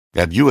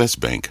At U.S.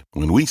 Bank,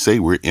 when we say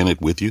we're in it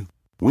with you,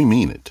 we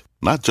mean it.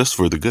 Not just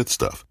for the good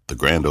stuff, the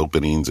grand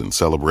openings and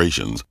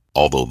celebrations,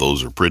 although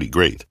those are pretty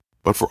great,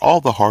 but for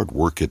all the hard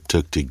work it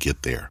took to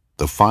get there.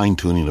 The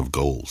fine-tuning of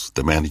goals,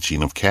 the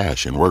managing of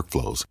cash and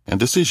workflows, and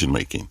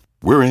decision-making.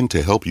 We're in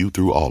to help you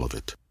through all of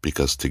it,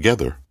 because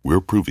together, we're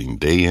proving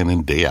day in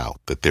and day out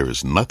that there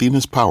is nothing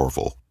as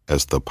powerful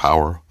as the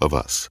power of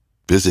us.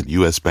 Visit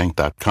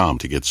usbank.com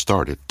to get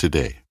started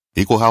today.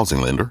 Equal housing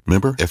lender,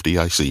 member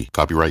FDIC,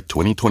 copyright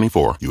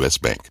 2024, U.S.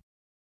 Bank.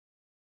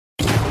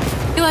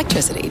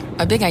 Electricity,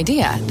 a big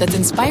idea that's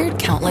inspired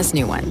countless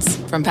new ones.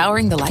 From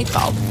powering the light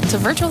bulb to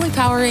virtually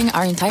powering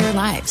our entire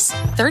lives.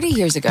 30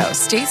 years ago,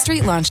 State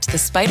Street launched the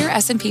SPDR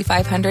S&P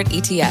 500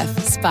 ETF,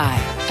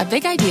 SPY. A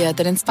big idea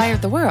that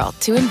inspired the world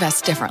to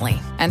invest differently.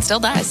 And still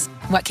does.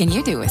 What can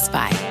you do with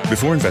SPY?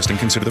 Before investing,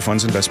 consider the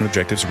fund's investment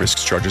objectives,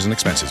 risks, charges, and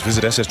expenses.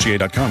 Visit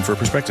ssga.com for a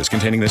prospectus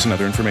containing this and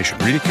other information.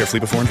 Read it carefully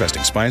before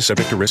investing. SPY is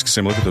subject to risks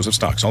similar to those of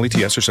stocks. All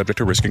ETFs are subject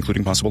to risk,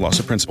 including possible loss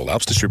of principal.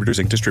 Alps Distributors,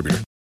 Inc.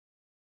 Distributor.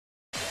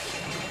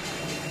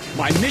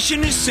 My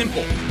mission is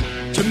simple,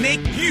 to make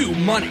you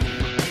money.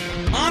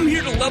 I'm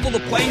here to level the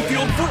playing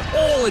field for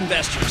all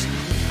investors.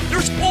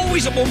 There's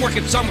always a bull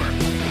market somewhere,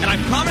 and I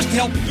promise to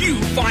help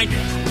you find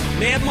it.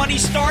 Mad Money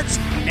starts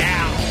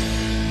now.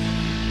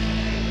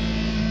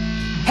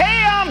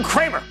 Hey, I'm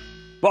Kramer.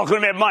 Welcome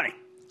to Mad Money.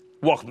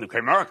 Welcome to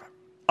Cramerica.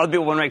 Other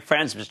people want to make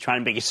friends. I'm just trying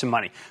to make you some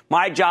money.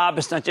 My job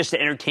is not just to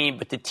entertain,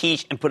 but to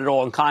teach and put it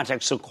all in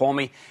context. So call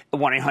me at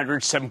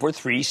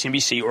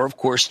 1-800-743-CNBC, or, of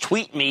course,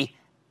 tweet me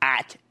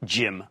at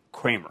Jim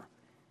Cramer.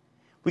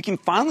 We can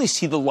finally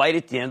see the light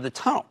at the end of the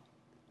tunnel.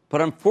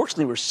 But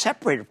unfortunately, we're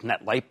separated from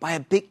that light by a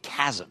big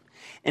chasm.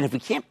 And if we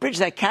can't bridge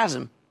that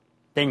chasm,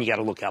 then you got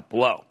to look out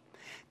below.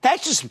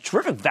 Thanks to some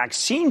terrific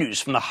vaccine news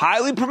from the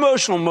highly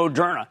promotional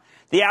Moderna,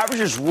 the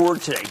averages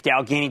roared today.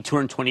 Dow gaining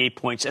 228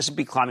 points,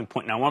 S&P climbing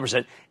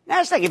 0.91%,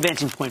 Nasdaq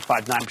advancing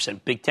 0.59%,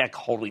 big tech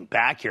holding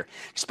back here.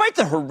 Despite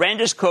the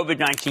horrendous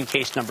COVID-19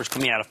 case numbers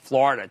coming out of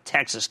Florida,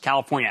 Texas,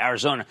 California,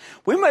 Arizona,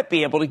 we might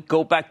be able to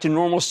go back to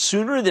normal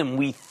sooner than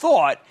we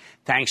thought,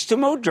 thanks to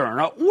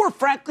Moderna, or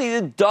frankly,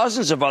 the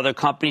dozens of other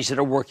companies that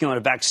are working on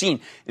a vaccine,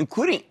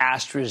 including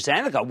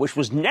AstraZeneca, which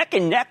was neck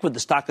and neck with the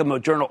stock of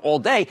Moderna all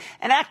day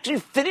and actually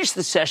finished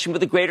the session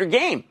with a greater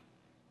gain.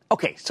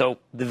 Okay, so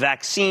the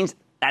vaccines,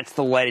 that's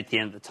the light at the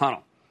end of the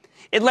tunnel.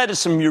 It led to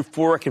some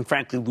euphoric and,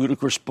 frankly,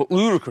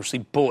 ludicrously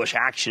bullish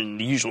action in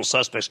the usual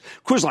suspects: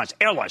 cruise lines,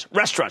 airlines,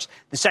 restaurants,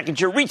 the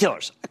second-tier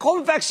retailers. I call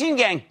them vaccine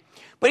gang.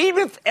 But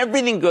even if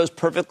everything goes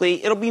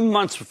perfectly, it'll be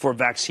months before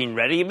vaccine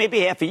ready, maybe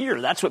half a year.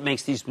 That's what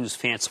makes these moves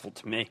fanciful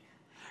to me.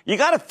 You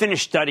got to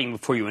finish studying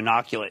before you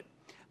inoculate.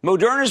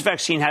 Moderna's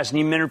vaccine hasn't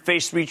even been in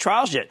phase 3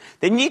 trials yet.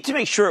 They need to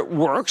make sure it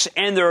works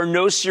and there are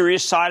no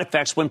serious side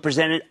effects when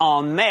presented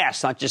en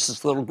masse, not just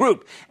this little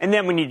group. And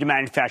then we need to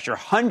manufacture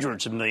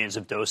hundreds of millions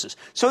of doses.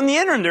 So in the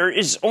interim, there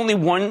is only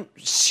one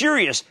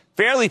serious,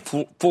 fairly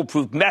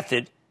foolproof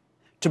method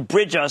to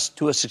bridge us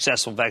to a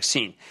successful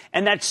vaccine.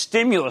 And that's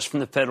stimulus from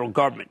the federal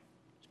government.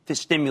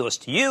 Stimulus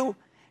to you,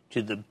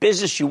 to the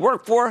business you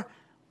work for,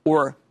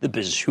 or the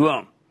business you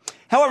own.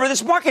 However,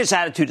 this market's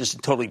attitude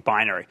isn't totally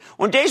binary.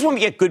 On days when we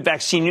get good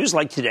vaccine news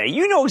like today,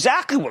 you know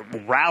exactly what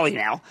will rally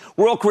now.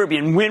 Royal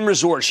Caribbean, Wynn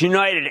Resorts,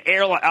 United,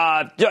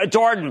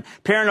 Darden,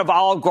 parent of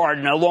Olive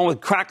Garden, along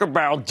with Cracker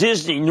Barrel,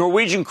 Disney,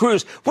 Norwegian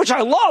Cruise, which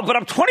I love, but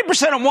up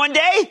 20% in one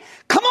day?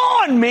 Come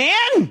on,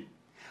 man!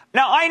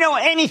 Now, I know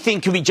anything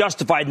can be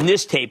justified in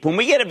this tape. When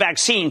we get a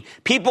vaccine,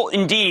 people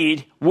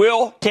indeed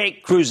will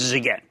take cruises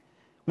again.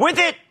 With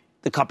it,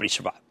 the companies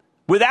survive.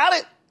 Without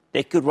it,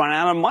 they could run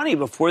out of money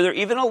before they're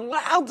even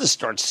allowed to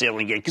start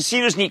sailing again.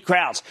 Casinos need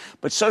crowds,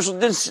 but social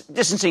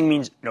distancing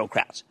means no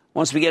crowds.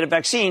 Once we get a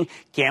vaccine,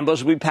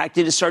 gamblers will be packed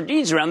into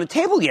sardines around the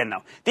table again,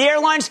 though. The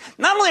airlines,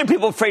 not only are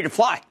people afraid to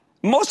fly,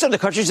 most other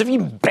countries have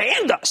even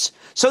banned us.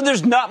 So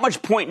there's not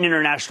much point in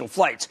international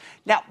flights.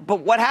 Now,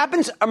 but what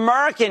happens?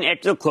 American,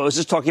 after the close,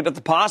 is talking about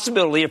the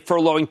possibility of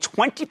furloughing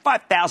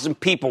 25,000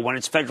 people when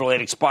its federal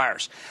aid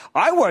expires.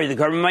 I worry the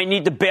government might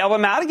need to bail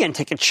them out again,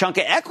 take a chunk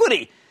of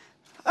equity.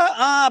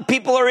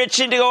 People are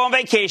itching to go on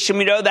vacation.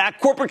 We know that.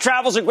 Corporate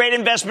travel is a great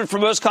investment for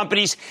most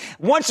companies.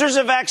 Once there's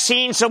a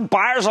vaccine, so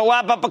buyers will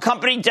lap up a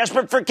company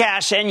desperate for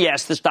cash. And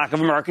yes, the stock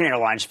of American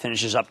Airlines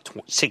finishes up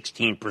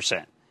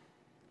 16%.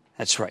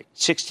 That's right,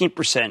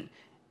 16%.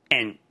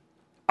 And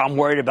I'm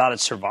worried about it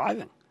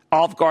surviving.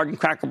 Olive Garden,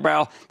 Cracker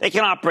Barrel, they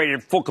can operate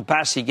at full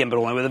capacity again, but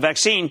only with a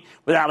vaccine.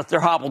 Without it,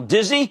 they're hobbled.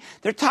 Disney,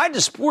 they're tied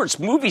to sports,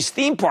 movies,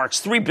 theme parks,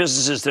 three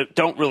businesses that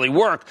don't really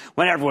work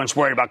when everyone's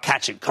worried about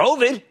catching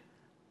COVID.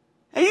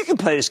 Now, you can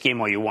play this game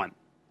all you want,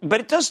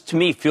 but it does, to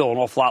me, feel an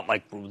awful lot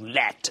like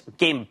roulette, a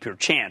game of pure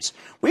chance.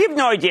 We have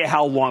no idea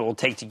how long it will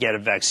take to get a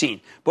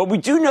vaccine, but we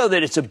do know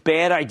that it's a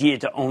bad idea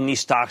to own these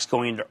stocks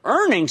going into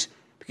earnings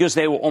because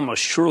they will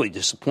almost surely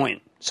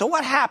disappoint. So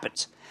what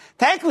happens?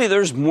 Thankfully,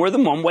 there's more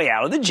than one way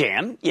out of the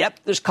jam. Yep,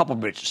 there's a couple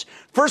bridges.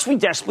 First, we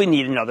desperately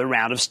need another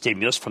round of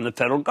stimulus from the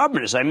federal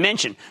government. As I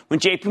mentioned,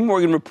 when J.P.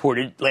 Morgan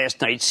reported last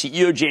night,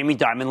 CEO Jamie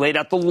Dimon laid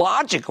out the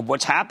logic of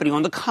what's happening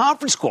on the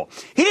conference call.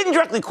 He didn't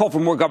directly call for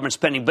more government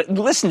spending, but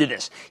listen to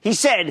this. He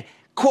said,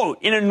 quote,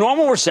 in a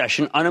normal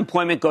recession,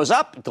 unemployment goes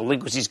up,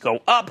 delinquencies go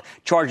up,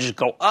 charges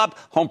go up,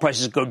 home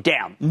prices go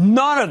down.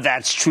 None of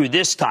that's true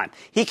this time.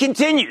 He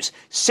continues,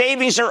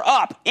 savings are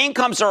up,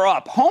 incomes are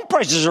up, home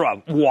prices are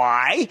up.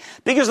 Why?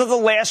 Because of the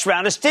last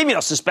round of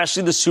stimulus,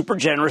 especially the super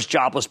generous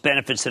jobless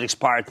benefits that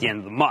expire at the end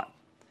of the month.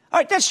 All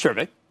right, that's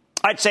terrific.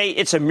 I'd say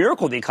it's a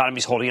miracle the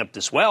economy's holding up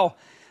this well,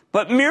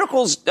 but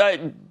miracles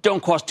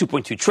don't cost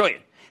 $2.2 trillion.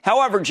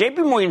 However,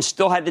 J.P. Morgan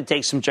still had to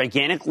take some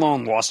gigantic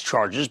loan loss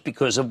charges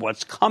because of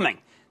what's coming,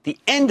 the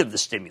end of the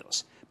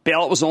stimulus.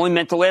 Bailout was only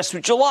meant to last through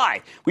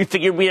July. We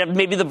figured we'd have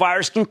maybe the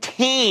virus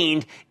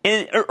contained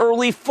in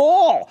early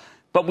fall.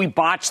 But we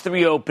botched the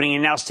reopening,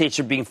 and now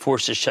states are being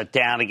forced to shut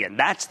down again.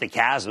 That's the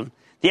chasm.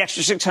 The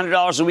extra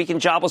 $600 a week in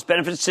jobless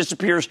benefits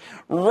disappears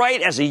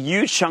right as a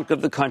huge chunk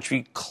of the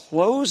country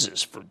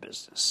closes for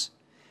business.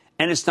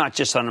 And it's not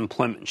just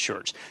unemployment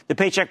insurance. The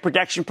Paycheck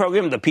Protection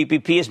Program, the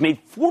PPP, has made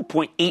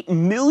 4.8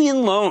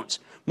 million loans,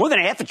 more than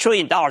 $500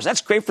 billion.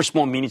 That's great for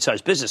small and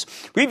medium-sized business.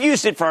 We've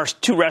used it for our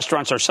 2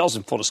 restaurants ourselves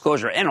in full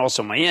disclosure, and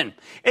also my inn.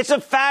 It's a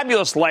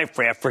fabulous life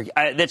raft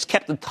that's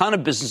kept a ton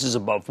of businesses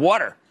above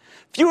water.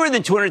 Fewer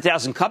than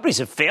 200,000 companies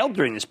have failed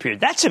during this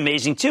period. That's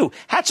amazing, too.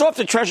 Hats off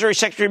to Treasury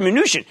Secretary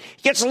Mnuchin.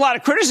 He gets a lot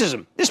of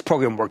criticism. This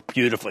program worked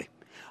beautifully.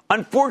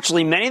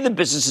 Unfortunately, many of the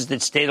businesses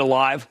that stayed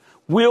alive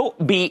will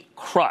be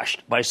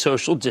crushed by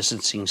social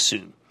distancing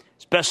soon,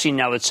 especially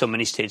now that so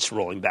many states are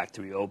rolling back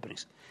the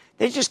reopenings.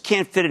 They just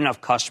can't fit enough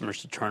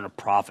customers to turn a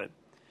profit.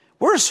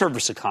 We're a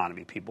service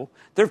economy, people.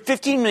 There are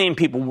 15 million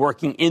people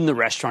working in the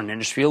restaurant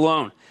industry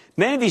alone.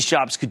 Many of these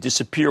jobs could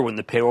disappear when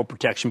the payroll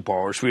protection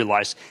borrowers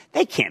realize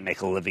they can't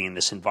make a living in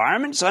this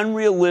environment. It's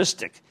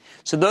unrealistic.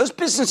 So those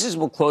businesses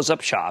will close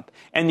up shop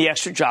and the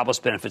extra jobless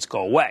benefits go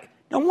away.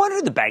 No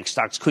wonder the bank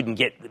stocks couldn't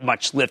get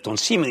much lift on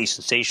seemingly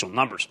sensational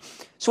numbers.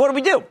 So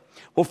what do?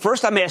 Well,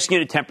 first, I'm asking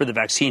you to temper the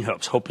vaccine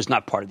hopes. Hope is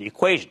not part of the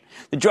equation.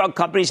 The drug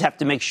companies have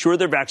to make sure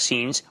their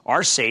vaccines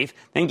are safe,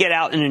 then get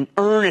out in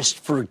earnest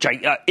for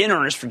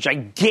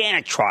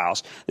gigantic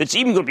trials that's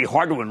even going to be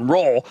hard to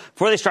enroll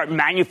before they start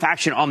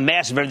manufacturing en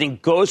masse if everything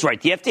goes right.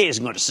 The FDA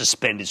isn't going to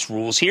suspend its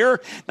rules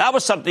here. That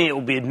was something that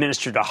will be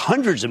administered to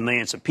hundreds of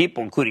millions of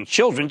people, including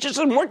children. It just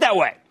doesn't work that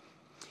way.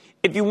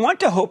 If you want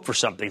to hope for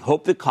something,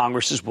 hope that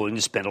Congress is willing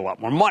to spend a lot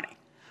more money.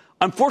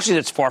 Unfortunately,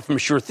 that's far from a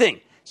sure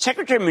thing.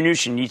 Secretary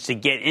Mnuchin needs to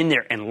get in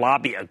there and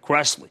lobby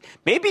aggressively.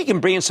 Maybe he can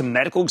bring in some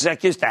medical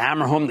executives to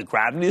hammer home the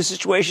gravity of the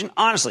situation.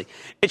 Honestly,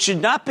 it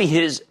should not be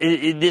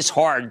this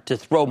hard to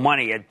throw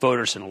money at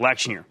voters in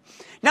election year.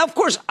 Now, of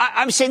course,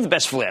 I'm saying the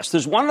best for last.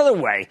 There's one other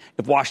way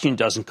if Washington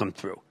doesn't come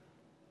through,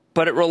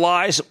 but it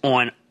relies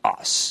on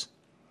us.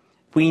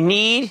 We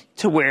need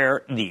to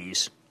wear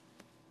these.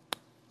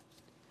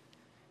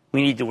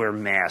 We need to wear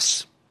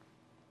masks.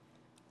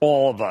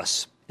 All of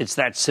us. It's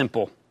that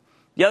simple.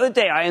 The other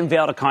day, I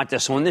unveiled a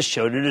contest on this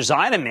show to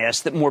design a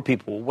mask that more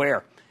people will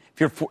wear.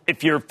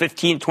 If you're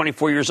 15,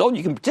 24 years old,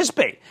 you can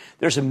participate.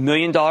 There's $1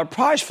 million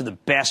prize for the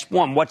best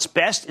one. What's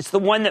best? It's the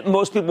one that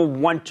most people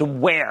want to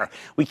wear.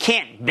 We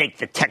can't make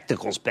the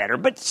technicals better,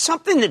 but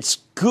something that's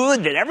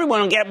good that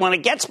everyone will get when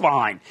it gets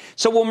behind.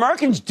 So will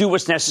Americans do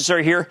what's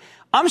necessary here?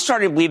 I'm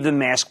starting to believe the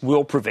mask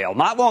will prevail.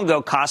 Not long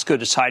ago, Costco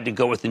decided to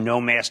go with the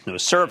no mask, no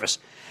service.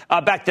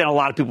 Back then, a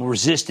lot of people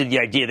resisted the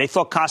idea. They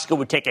thought Costco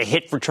would take a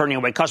hit for turning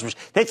away customers.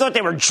 They thought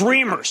they were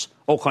dreamers.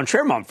 Au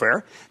contraire, mon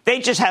frere.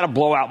 They just had a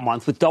blowout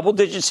month with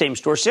double-digit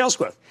same-store sales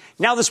growth.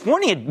 Now, this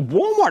morning,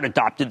 Walmart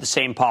adopted the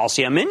same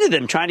policy. I'm into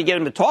them, trying to get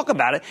them to talk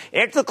about it.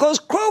 After the close,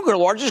 Kroger,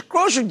 largest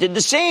grocer, did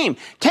the same.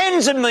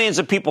 Tens of millions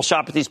of people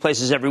shop at these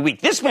places every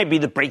week. This may be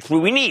the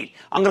breakthrough we need.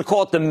 I'm going to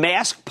call it the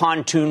mask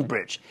pontoon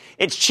bridge.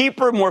 It's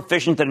cheaper, more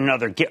efficient than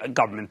another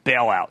government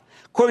bailout.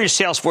 According to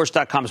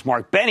Salesforce.com's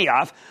Mark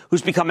Benioff,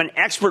 who's become an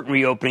expert in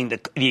reopening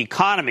the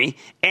economy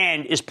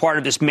and is part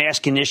of this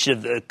mask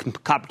initiative, the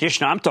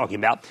competition I'm talking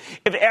about,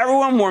 if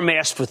everyone wore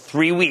masks for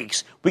 3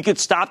 weeks, we could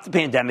stop the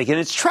pandemic in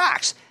its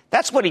tracks.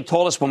 That's what he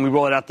told us when we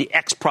rolled out the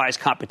X Prize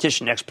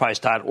competition,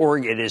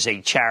 xprize.org. It is a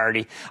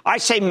charity. I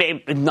say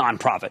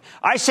nonprofit.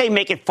 I say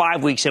make it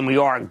 5 weeks and we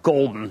are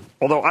golden.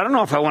 Although I don't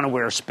know if I want to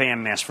wear a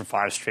spam mask for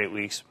 5 straight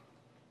weeks.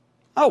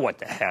 Oh, what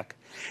the heck.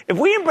 If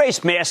we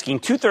embrace masking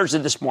 2/3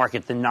 of this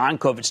market, the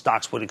non-COVID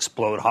stocks would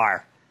explode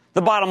higher.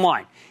 The bottom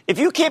line, if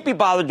you can't be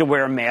bothered to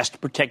wear a mask to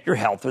protect your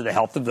health or the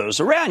health of those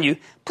around you,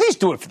 please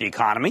do it for the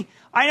economy.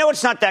 I know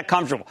it's not that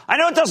comfortable. I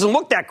know it doesn't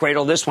look that great,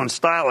 this one's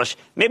stylish.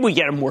 Maybe we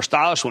get a more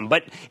stylish one,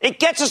 but it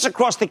gets us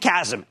across the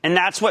chasm, and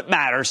that's what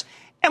matters.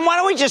 And why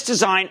don't we just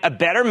design a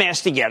better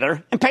mask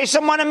together and pay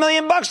someone $1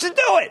 million to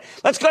do it?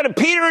 Let's go to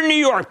Peter in New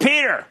York.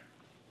 Peter.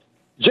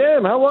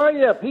 Jim, how are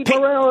you? Pete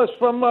Morales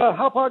from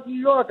Hauppauge, New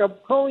York. I'm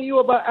calling you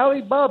about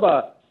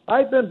Alibaba.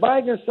 I've been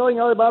buying and selling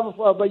Alibaba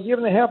for about a year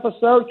and a half or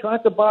so,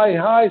 trying to buy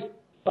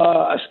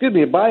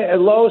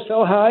low,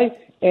 sell high.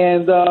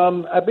 And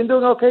I've been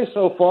doing okay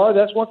so far.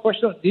 That's one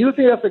question. Do you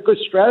think that's a good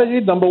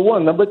strategy? Number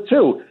one. Number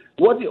two,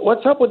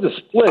 what's up with the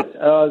split?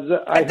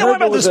 I don't know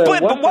about the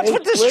split, but what's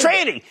with this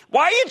trading?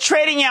 Why are you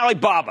trading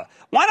Alibaba?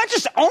 Why not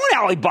just own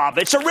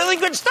Alibaba? It's a really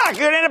good stock.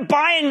 You're going to end up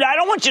buying. I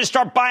don't want you to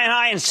start buying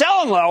high and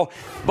selling low.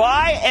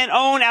 Buy and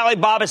own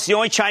Alibaba. It's the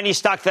only Chinese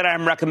stock that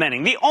I'm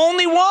recommending. The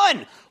only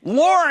one.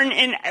 Lauren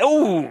in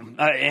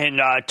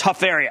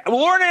tough area.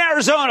 Lauren in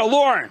Arizona.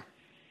 Lauren.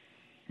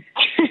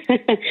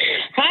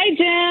 Hi,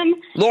 Jim.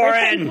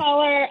 Lauren.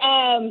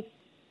 Caller.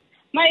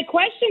 My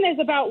question is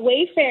about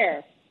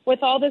Wayfair.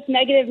 With all this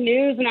negative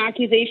news and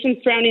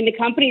accusations surrounding the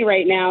company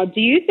right now, do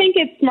you think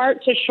it's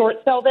smart to short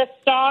sell this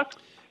stock?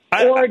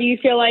 Or do you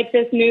feel like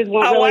this news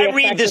won't really affect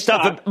read this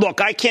stuff. stock?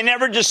 Look, I can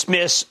never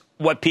dismiss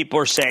what people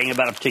are saying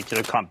about a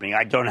particular company.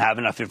 I don't have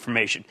enough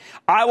information.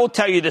 I will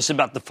tell you this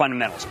about the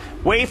fundamentals.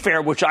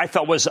 Wayfair, which I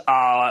felt was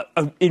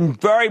in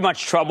very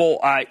much trouble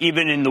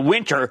even in the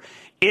winter,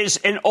 is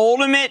an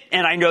ultimate,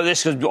 and I know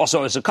this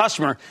also as a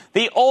customer,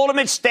 the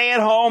ultimate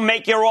stay-at-home,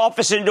 make your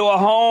office into a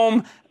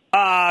home,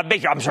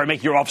 make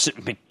your office,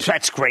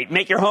 that's great,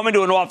 make your home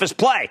into an office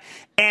play.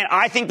 And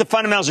I think the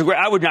fundamentals are great.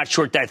 I would not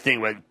short that thing.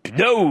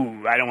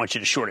 No, I don't want you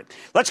to short it.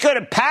 Let's go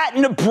to Pat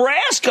in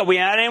Nebraska. We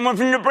had anyone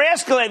from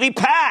Nebraska lately?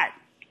 Pat.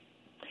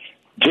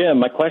 Jim,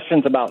 my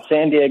question's about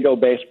San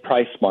Diego-based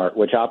PriceSmart,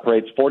 which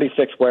operates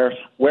 46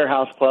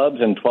 warehouse clubs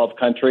in 12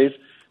 countries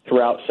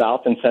throughout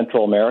South and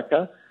Central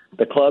America.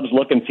 The clubs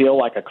look and feel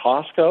like a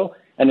Costco,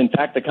 and in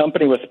fact, the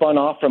company was spun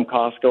off from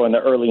Costco in the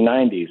early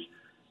 90s.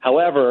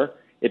 However,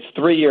 its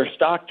 3-year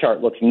stock chart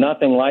looks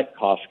nothing like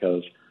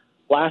Costco's.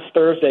 Last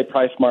Thursday,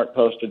 PriceSmart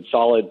posted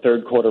solid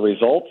third-quarter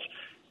results,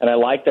 and I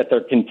like that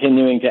they're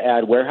continuing to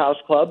add warehouse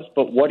clubs,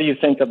 but what do you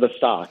think of the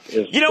stock?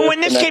 When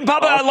this came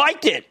public, I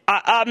liked it.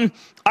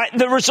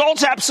 The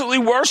results absolutely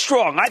were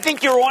strong. I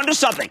think you're onto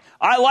something.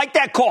 I like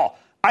that call.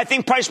 I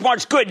think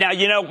PriceSmart's good. Now,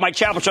 my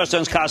Chapel Trust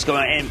owns Costco,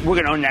 and we're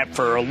going to own that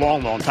for a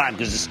long, long time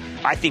because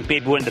I think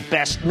maybe one of the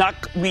best, not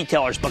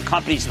retailers, but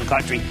companies in the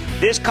country.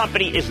 This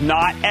company is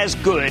not as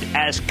good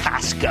as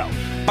Costco.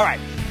 All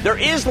right, there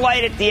is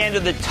light at the end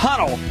of the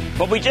tunnel,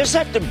 but we just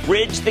have to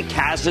bridge the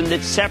chasm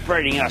that's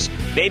separating us.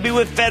 Maybe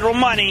with federal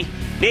money,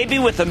 maybe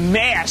with a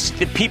mask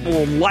that people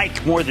will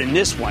like more than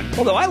this one.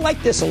 Although I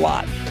like this a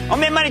lot.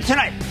 On Mad Money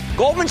tonight,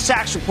 Goldman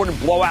Sachs reported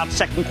blowout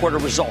second quarter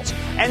results,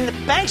 and the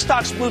bank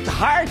stocks moved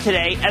higher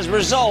today as a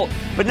result,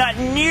 but not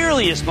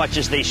nearly as much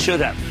as they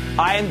should have.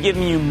 I am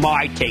giving you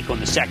my take on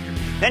the sector.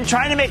 Then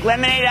trying to make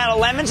lemonade out of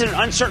lemons in an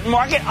uncertain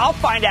market? I'll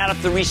find out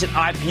if the recent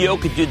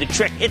IPO could do the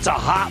trick. It's a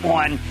hot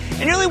one.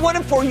 And nearly 1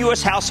 in 4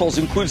 U.S. households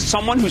includes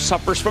someone who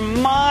suffers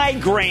from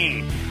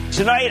migraine.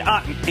 Tonight,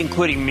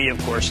 including me, of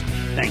course,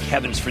 thank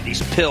heavens for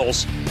these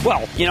pills.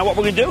 Well, you know what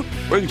we're going to do?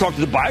 We're going to talk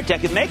to the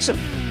biotech that makes them.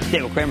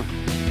 Daniel Kramer.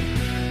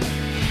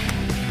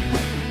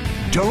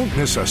 Don't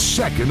miss a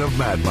second of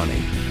Mad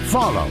Money.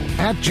 Follow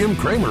 @Jim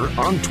Cramer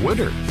on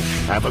Twitter.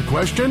 Have a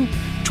question?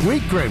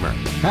 Tweet Cramer.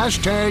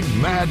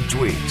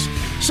 #MadTweets.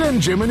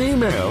 Send Jim an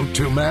email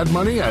to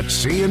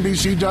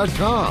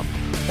madmoney@cnbc.com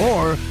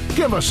or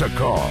give us a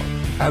call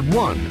at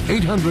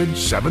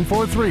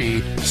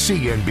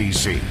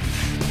 1-800-743-CNBC.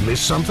 Miss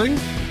something?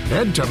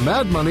 Head to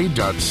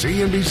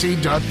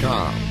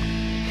madmoney.cnbc.com.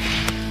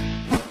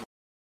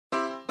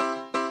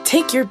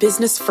 Take your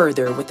business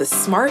further with the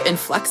smart and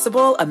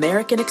flexible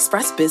American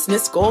Express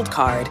Business Gold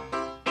Card.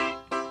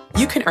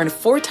 You can earn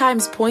 4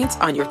 times points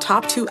on your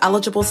top 2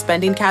 eligible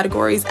spending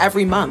categories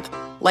every month,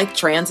 like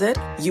transit,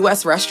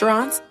 U.S.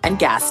 restaurants, and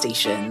gas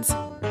stations.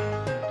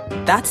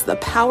 That's the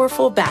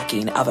powerful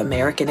backing of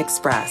American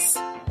Express.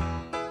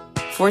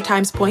 4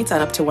 times points on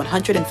up to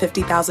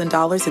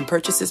 $150,000 in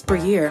purchases per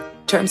year.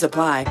 Terms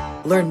apply.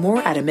 Learn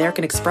more at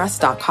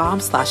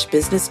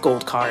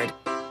americanexpress.com/businessgoldcard.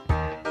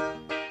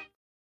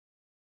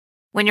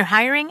 When you're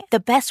hiring, the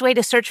best way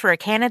to search for a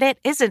candidate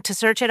isn't to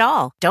search at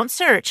all. Don't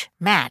search,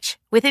 match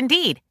with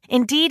Indeed.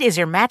 Indeed is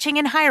your matching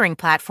and hiring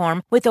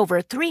platform with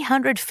over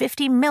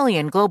 350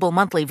 million global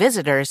monthly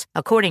visitors,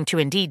 according to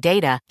Indeed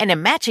data, and a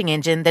matching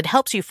engine that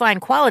helps you find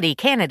quality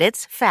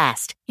candidates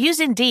fast. Use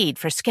Indeed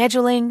for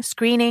scheduling,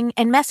 screening,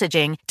 and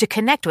messaging to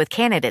connect with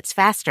candidates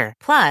faster.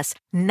 Plus,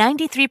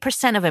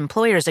 93% of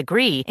employers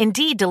agree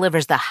Indeed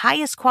delivers the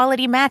highest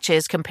quality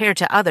matches compared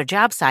to other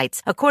job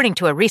sites, according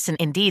to a recent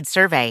Indeed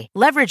survey.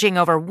 Leveraging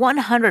over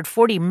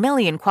 140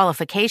 million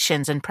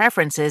qualifications and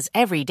preferences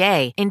every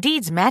day,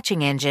 Indeed's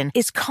matching engine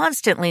is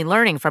constantly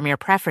learning from your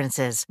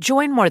preferences.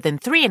 Join more than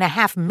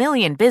 3.5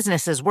 million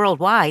businesses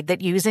worldwide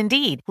that use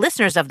Indeed.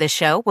 Listeners of this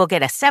show will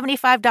get a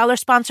 $75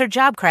 sponsored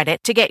job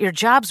credit to get your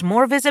jobs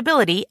more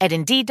visibility at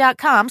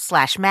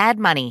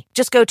Indeed.com/madmoney.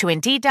 Just go to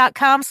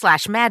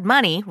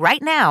Indeed.com/madmoney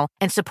right now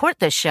and support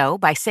this show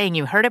by saying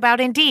you heard about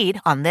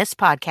Indeed on this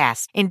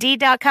podcast.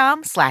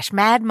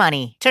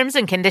 Indeed.com/madmoney. Terms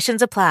and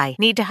conditions apply.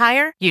 Need to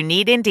hire? You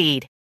need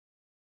Indeed.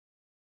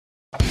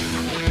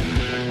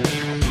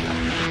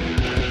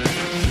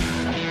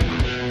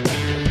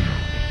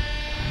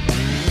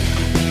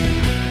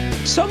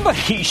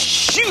 Somebody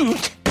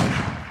shoot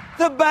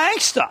the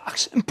bank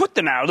stocks and put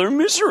them out of their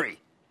misery.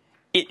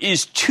 It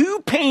is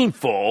too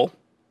painful.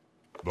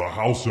 The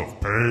House of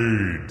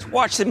Pain. To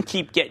watch them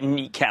keep getting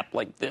kneecapped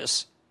like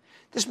this.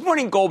 This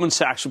morning, Goldman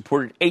Sachs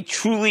reported a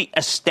truly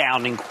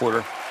astounding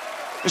quarter.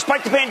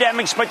 Despite the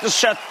pandemic, despite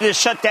the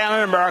shutdown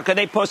in America,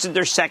 they posted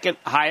their second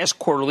highest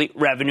quarterly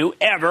revenue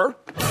ever.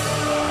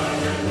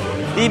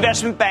 The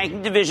investment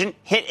banking division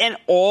hit an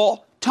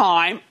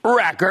all-time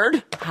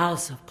record.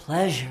 House of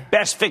Pleasure.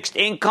 Best fixed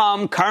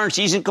income,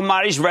 currencies, and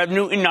commodities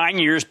revenue in 9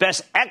 years.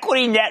 Best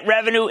equity net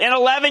revenue in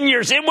 11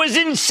 years. It was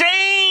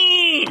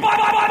insane!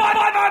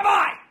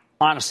 Bye.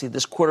 Honestly,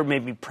 this quarter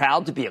made me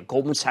proud to be a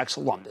Goldman Sachs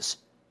alumnus.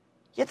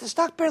 Yet the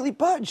stock barely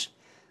budged,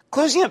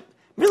 closing up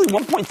really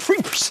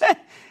 1.3%.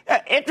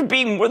 After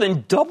being more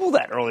than double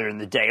that earlier in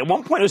the day. At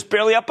one point, it was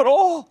barely up at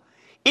all.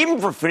 Even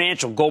for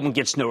financial, Goldman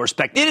gets no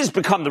respect. It has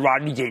become the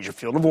Rodney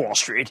Dangerfield of Wall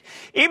Street.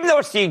 Even though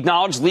it's the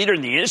acknowledged leader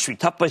in the industry,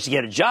 tough place to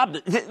get a job,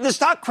 the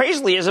stock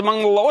crazily is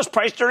among the lowest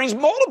priced earnings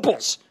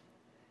multiples.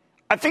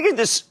 I figured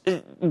this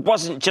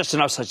wasn't just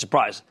an upside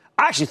surprise.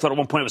 I actually thought at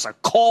one point it was a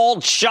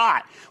called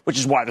shot, which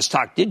is why the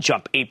stock did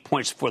jump 8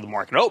 points before the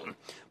market opened.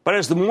 But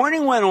as the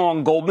morning went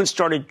on, Goldman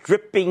started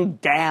dripping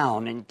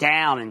down and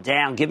down and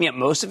down, giving up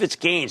most of its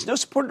gains. No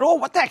support at all.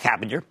 What the heck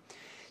happened here?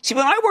 See,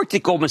 when I worked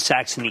at Goldman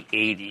Sachs in the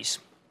 80s,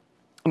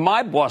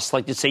 my boss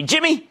liked to say,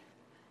 Jimmy,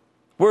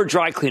 we're a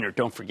dry cleaner.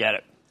 Don't forget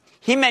it.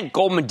 He meant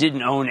Goldman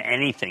didn't own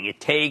anything.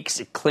 It takes,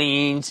 it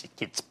cleans, it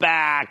gets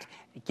back,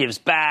 it gives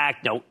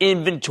back, no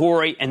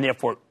inventory, and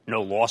therefore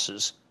no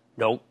losses,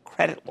 no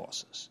credit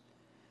losses.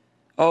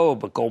 Oh,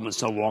 but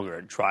Goldman's no longer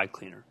a dry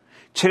cleaner.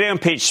 Today on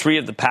page 3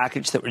 of the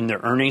package that were in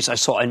their earnings, I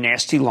saw a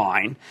nasty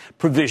line,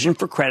 provision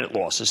for credit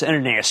losses, and a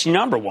nasty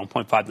number,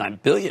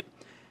 $1.59 billion.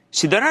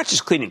 See, they're not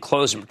just cleaning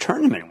clothes and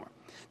return them anywhere.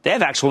 They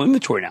have actual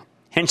inventory now.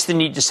 Hence the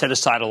need to set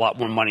aside a lot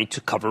more money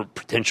to cover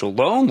potential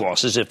loan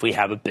losses if we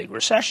have a big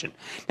recession.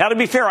 Now, to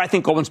be fair, I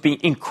think Goldman's being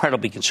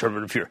incredibly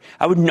conservative here.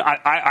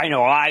 I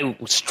know I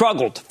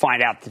struggled to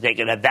find out that they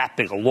could have that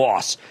big a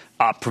loss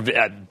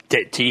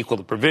to equal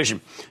the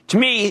provision. To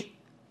me,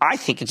 I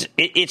think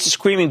it's a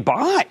screaming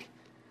buy.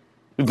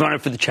 We've run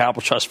it for the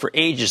Charitable Trust for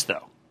ages,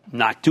 though.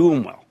 Not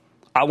doing well.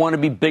 I want to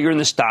be bigger in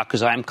the stock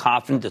because I am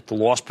confident that the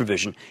loss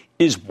provision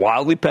is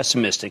wildly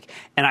pessimistic,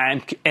 and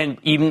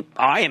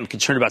I am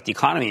concerned about the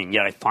economy, and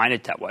yet I find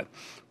it that way.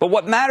 But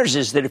what matters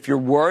is that if you're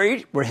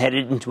worried we're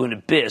headed into an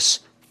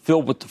abyss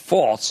filled with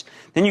defaults,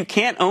 then you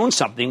can't own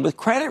something with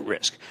credit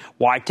risk.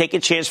 Why take a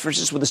chance, for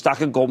instance, with the stock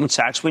of Goldman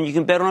Sachs when you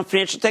can bet on a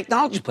financial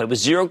technology play with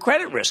zero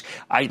credit risk?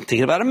 I'm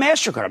thinking about a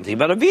MasterCard. I'm thinking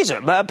about a Visa,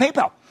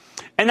 PayPal.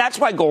 And that's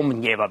why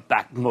Goldman gave up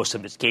back most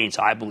of its gains,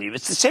 I believe.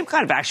 It's the same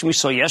kind of action we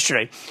saw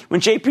yesterday when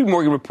J.P.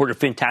 Morgan reported a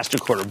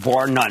fantastic quarter,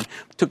 bar none.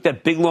 Took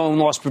that big loan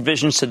loss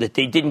provision so that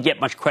they didn't get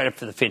much credit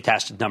for the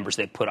fantastic numbers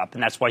they put up.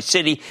 And that's why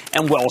Citi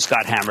and Wells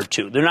got hammered,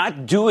 too. They're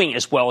not doing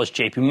as well as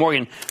J.P.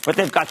 Morgan, but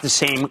they've got the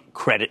same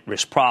credit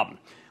risk problem.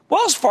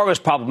 Wells Fargo is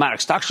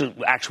problematic. Stocks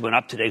actually went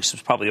up today because it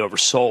was probably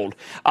oversold.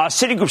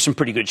 Citigroup's in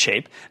pretty good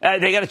shape.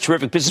 They got a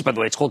terrific business, by the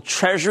way. It's called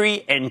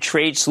Treasury and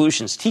Trade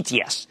Solutions,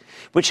 TTS,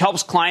 which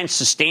helps clients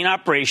sustain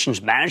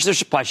operations, manage their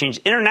supply chains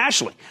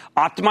internationally,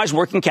 optimize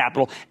working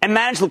capital, and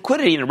manage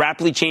liquidity in a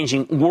rapidly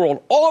changing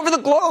world all over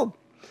the globe.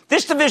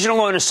 This division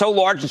alone is so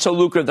large and so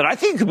lucrative that I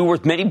think it could be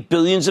worth many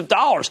billions of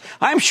dollars.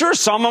 I'm sure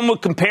someone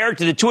would compare it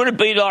to the $200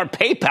 billion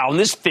PayPal in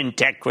this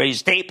fintech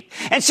craze tape.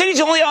 And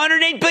Citi's only a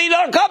 $108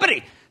 billion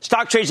company.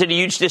 Stock trades at a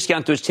huge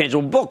discount to its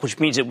tangible book, which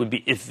means it would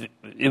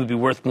be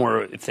worth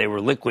more if they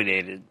were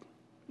liquidated.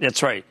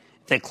 That's right.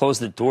 If they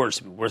closed the doors,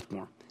 it would be worth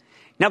more.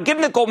 Now,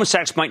 given that Goldman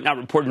Sachs might not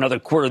report another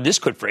quarter this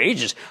good for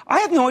ages,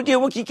 I have no idea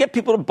what could get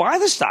people to buy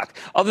the stock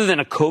other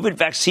than a COVID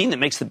vaccine that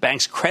makes the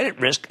bank's credit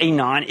risk a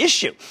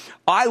non-issue.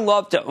 I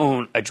love to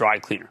own a dry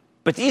cleaner.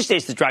 But these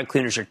days, the dry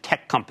cleaners are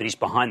tech companies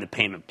behind the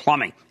payment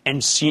plumbing.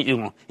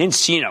 Encino,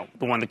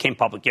 the one that came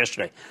public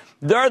yesterday,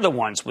 they're the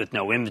ones with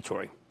no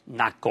inventory,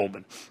 not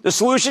Goldman. The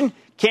solution?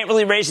 Can't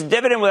really raise the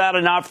dividend without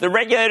a nod for the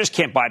regulators.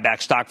 Can't buy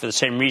back stock for the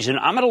same reason.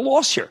 I'm at a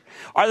loss here.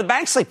 Are the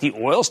banks like the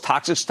oils,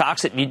 toxic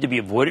stocks that need to be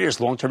avoided as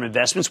long-term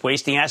investments,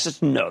 wasting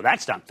assets? No,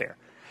 that's not fair.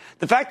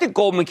 The fact that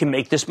Goldman can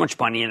make this much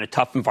money in a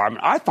tough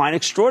environment, I find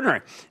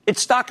extraordinary.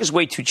 Its stock is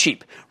way too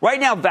cheap.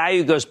 Right now,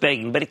 value goes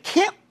begging, but it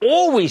can't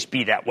always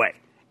be that way.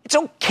 It's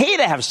okay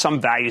to have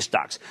some value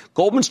stocks.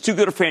 Goldman's too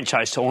good a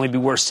franchise to only be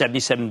worth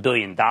 $77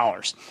 billion.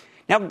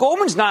 Now,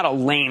 Goldman's not a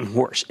lame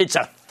horse. It's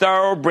a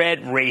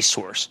thoroughbred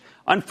racehorse.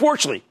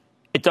 Unfortunately,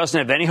 it doesn't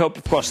have any hope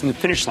of crossing the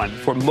finish line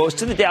before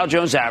most of the Dow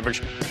Jones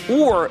average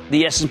or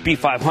the S&P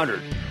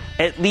 500.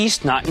 At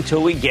least not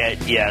until we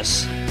get,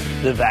 yes,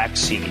 the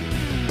vaccine.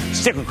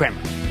 Stick with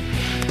Cramer.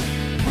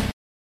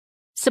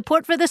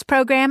 Support for this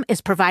program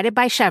is provided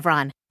by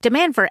Chevron.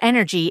 Demand for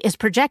energy is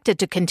projected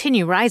to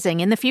continue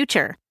rising in the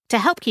future. To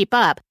help keep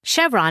up,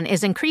 Chevron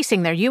is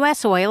increasing their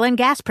U.S. oil and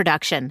gas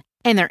production.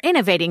 And they're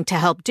innovating to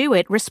help do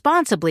it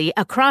responsibly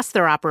across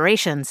their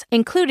operations,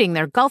 including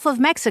their Gulf of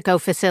Mexico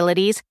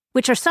facilities,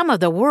 which are some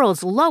of the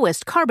world's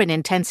lowest carbon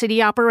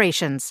intensity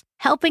operations,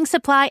 helping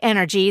supply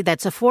energy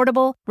that's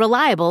affordable,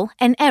 reliable,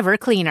 and ever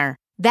cleaner.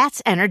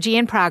 That's energy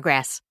in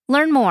progress.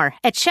 Learn more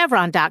at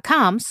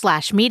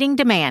chevron.com/meeting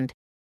demand.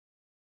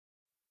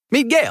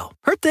 Meet Gail.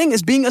 Her thing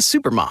is being a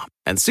supermom,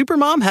 and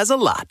supermom has a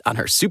lot on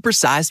her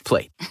supersized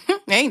plate.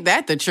 Ain't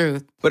that the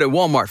truth? But at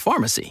Walmart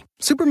Pharmacy,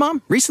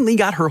 supermom recently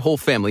got her whole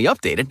family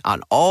updated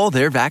on all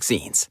their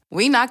vaccines.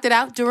 We knocked it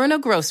out during a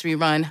grocery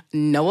run.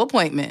 No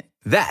appointment.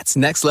 That's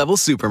next level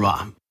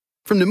supermom.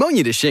 From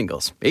pneumonia to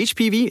shingles,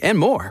 HPV, and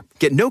more,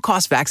 get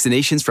no-cost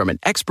vaccinations from an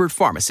expert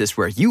pharmacist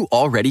where you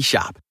already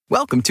shop.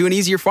 Welcome to an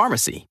easier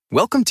pharmacy.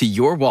 Welcome to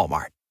your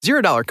Walmart.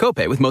 $0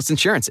 copay with most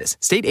insurances.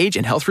 State, age,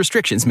 and health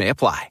restrictions may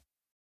apply.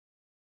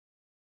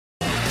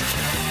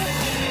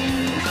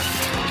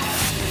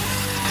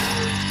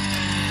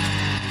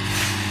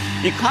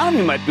 The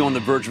economy might be on the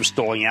verge of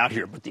stalling out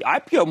here, but the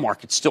IPO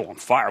market's still on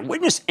fire.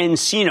 Witness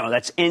nCino,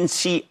 that's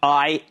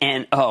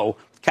N-C-I-N-O,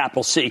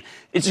 capital C.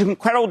 It's an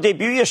incredible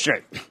debut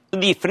yesterday.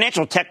 The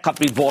financial tech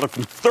company vaulted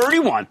from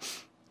 31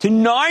 to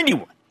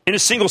 91 in a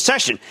single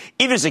session,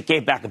 even as it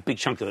gave back a big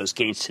chunk of those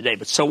gains today.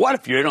 But so what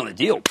if you're in on the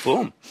deal?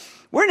 Boom.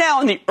 We're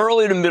now in the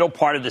early to middle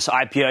part of this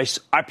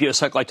IPO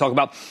cycle I talk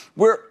about,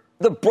 where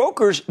the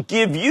brokers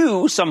give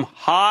you some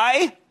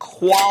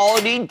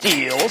high-quality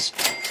deals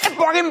at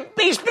bargain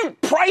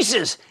basement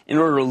prices in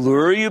order to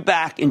lure you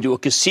back into a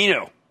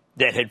casino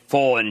that had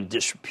fallen in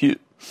disrepute.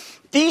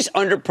 These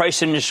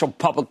underpriced initial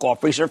public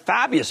offerings are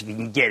fabulous if you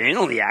can get in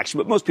on the action,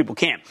 but most people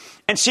can't.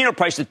 nCino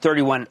priced at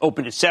 31,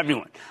 opened at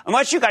 71.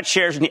 Unless you got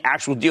shares in the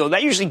actual deal,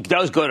 that usually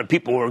does go to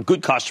people who are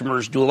good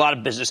customers, do a lot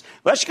of business.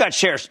 Unless you got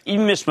shares, you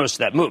miss most of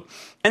that move.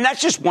 And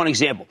that's just one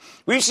example.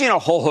 We've seen a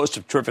whole host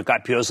of terrific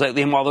IPOs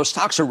lately, and while those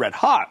stocks are red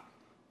hot,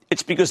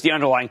 it's because the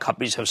underlying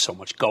companies have so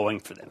much going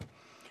for them.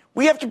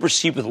 We have to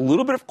proceed with a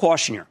little bit of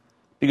caution here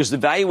because the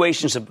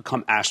valuations have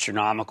become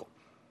astronomical.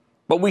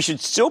 But we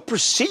should still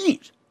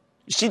proceed.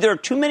 You see, there are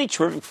too many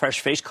terrific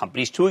fresh-faced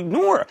companies to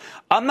ignore.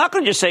 I'm not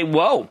going to just say,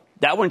 whoa,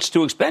 that one's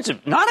too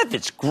expensive. Not if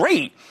it's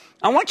great.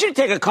 I want you to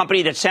take a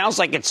company that sounds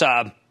like it's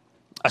a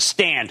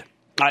stand,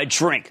 a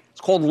drink.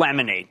 It's called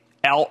Lemonade,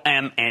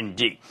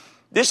 LMND.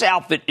 This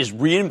outfit is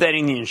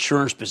reinventing the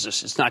insurance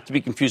business. It's not to be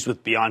confused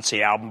with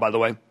Beyonce album, by the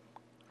way.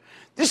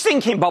 This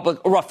thing came public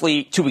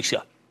roughly 2 weeks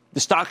ago.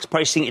 The stock's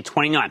pricing at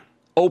 29,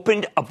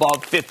 opened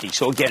above 50.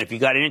 So, again, if you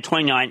got in at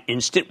 29,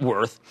 instant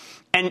worth.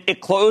 And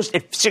it closed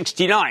at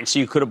 69, so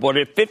you could have bought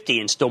it at 50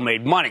 and still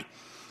made money.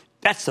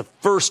 That's the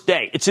first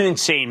day. It's an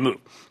insane move.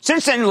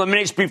 Since then,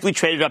 Lemonade's briefly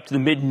traded up to the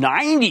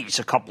mid-90s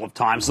a couple of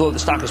times, though the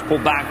stock has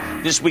pulled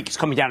back. This week it's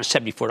coming down to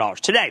 $74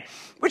 today,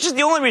 which is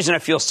the only reason I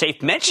feel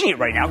safe mentioning it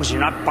right now, because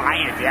you're not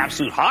buying at the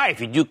absolute high if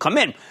you do come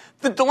in.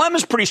 The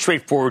dilemma's pretty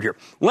straightforward here.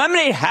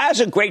 Lemonade has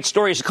a great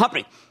story as a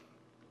company,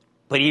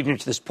 but even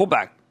into this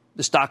pullback,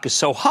 the stock is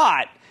so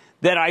hot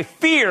that I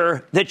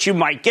fear that you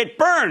might get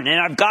burned. And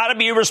I've got to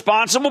be a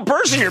responsible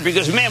person here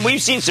because, man, we've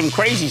seen some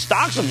crazy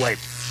stocks of late.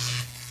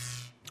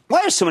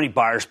 Why have so many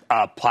buyers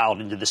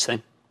plowed into this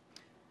thing?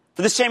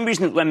 For the same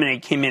reason that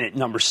Lemonade came in at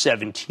number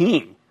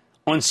 17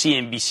 on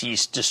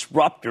CNBC's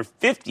Disruptor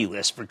 50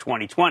 list for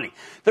 2020.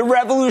 They're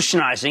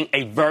revolutionizing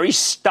a very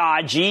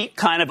stodgy,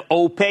 kind of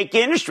opaque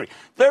industry.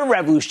 They're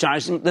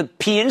revolutionizing the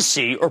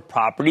P&C, or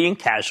property and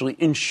casualty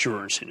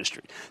insurance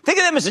industry. Think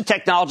of them as a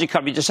technology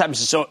company that just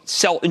happens to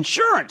sell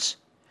insurance.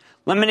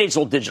 Lemonade's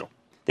all digital.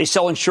 They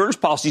sell insurance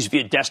policies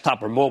via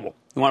desktop or mobile.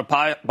 You want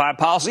to buy a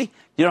policy?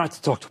 You don't have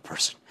to talk to a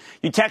person.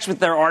 You text with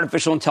their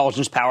artificial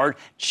intelligence-powered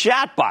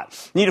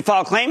chatbot. Need to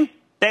file a claim?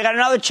 They got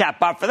another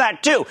chatbot for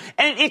that, too.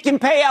 And it can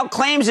pay out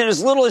claims in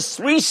as little as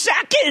 3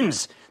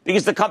 seconds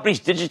because the company's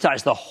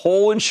digitized the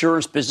whole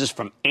insurance business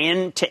from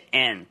end to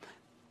end.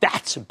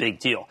 That's a big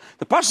deal.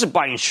 The process of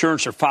buying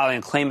insurance or filing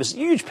a claim is a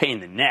huge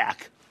pain in the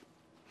neck.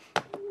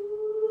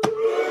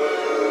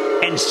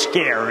 And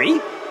scary.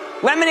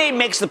 Lemonade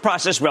makes the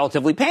process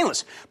relatively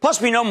painless.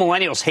 Plus, we know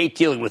millennials hate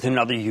dealing with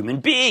another human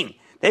being.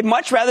 They'd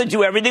much rather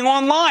do everything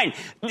online.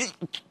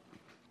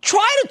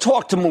 Try to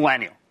talk to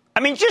millennial.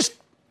 I mean, just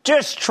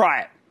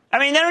try it. I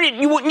mean,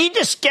 you wouldn't need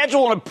to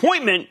schedule an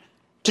appointment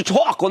to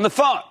talk on the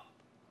phone.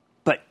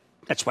 But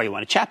that's why you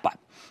want a chatbot.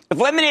 If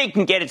Lemonade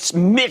can get its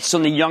mitts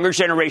on the younger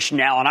generation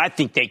now, and I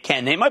think they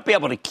can, they might be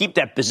able to keep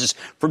that business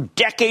for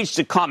decades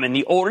to come. And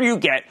the older you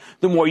get,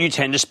 the more you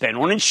tend to spend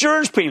on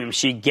insurance premiums.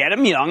 So you get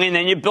them young, and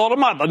then you build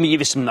them up. Let me give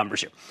you some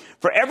numbers here.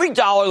 For every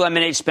 $1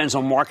 Lemonade spends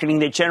on marketing,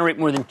 they generate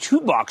more than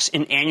 $2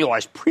 in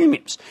annualized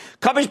premiums.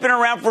 Company's been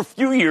around for a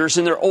few years,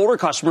 and their older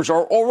customers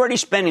are already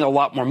spending a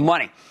lot more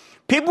money.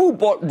 People who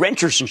bought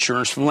renter's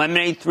insurance from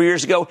Lemonade 3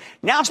 years ago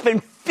now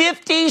spend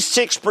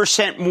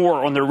 56%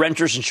 more on their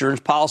renter's insurance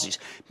policies.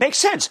 Makes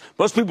sense.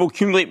 Most people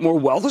accumulate more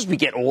wealth as we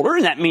get older,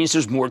 and that means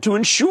there's more to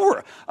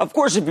insure. Of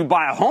course, if you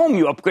buy a home,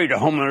 you upgrade to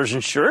homeowner's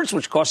insurance,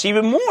 which costs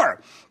even more.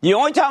 The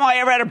only time I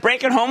ever had a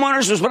break in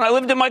homeowners was when I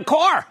lived in my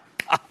car.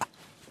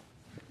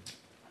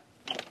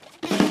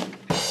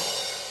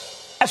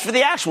 As for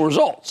the actual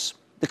results,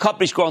 the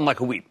company's growing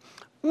like a weed.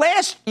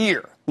 Last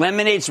year,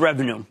 Lemonade's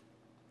revenue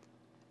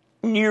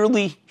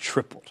nearly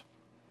tripled.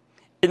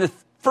 In the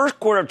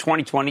First quarter of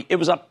 2020, it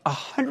was up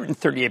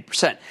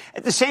 138%.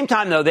 At the same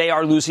time, though, they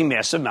are losing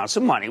massive amounts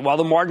of money. While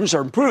the margins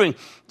are improving,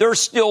 they're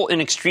still in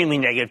extremely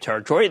negative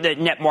territory. The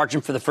net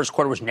margin for the first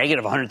quarter was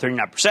negative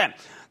 139%.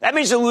 That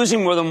means they're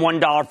losing more than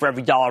 $1 for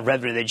every dollar of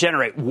revenue they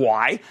generate.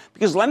 Why?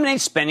 Because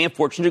Lemonade's spending a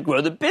fortune to grow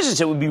the business.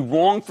 It would be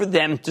wrong for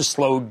them to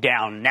slow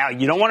down. Now,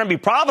 you don't want to be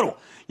profitable.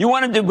 You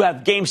want them to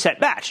have game,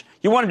 set, match.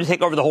 You want them to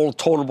take over the whole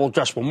total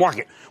addressable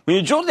market. When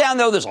you drill down,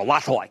 though, there's a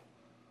lot to like.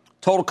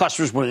 Total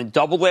customers more than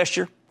doubled last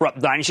year. We're up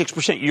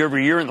 96% year over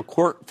year in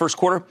the first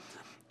quarter.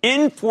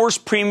 In-force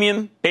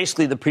premium,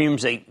 basically the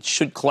premiums they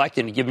should collect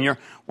in a given year,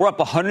 we're up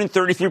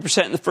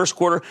 133% in the first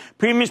quarter.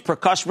 Premiums per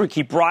customer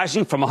keep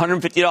rising from $150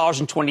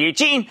 in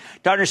 2018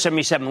 to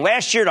 $177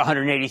 last year to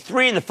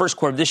 $183 in the first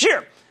quarter of this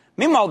year.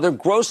 Meanwhile, their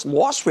gross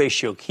loss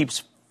ratio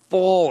keeps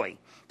falling.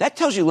 That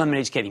tells you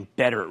Lemonade's getting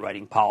better at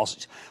writing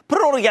policies. Put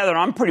it all together, and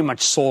I'm pretty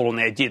much sold on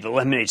the idea that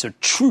Lemonade's a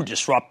true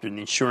disruptor in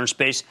the insurance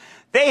space.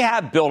 They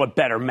have built a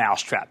better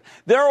mousetrap.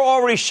 They're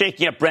already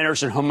shaking up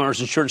renters and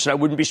homeowners insurance, and I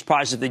wouldn't be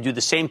surprised if they do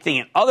the same thing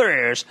in other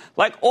areas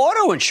like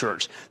auto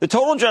insurance. The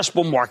total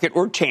addressable market,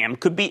 or TAM,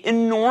 could be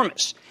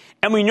enormous.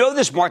 And we know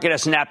this market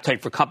has an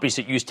appetite for companies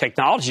that use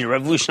technology to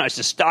revolutionize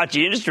the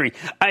stodgy industry.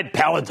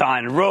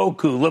 Peloton,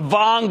 Roku,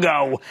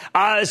 Livongo,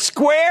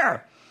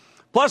 Square.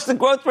 Plus, the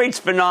growth rate's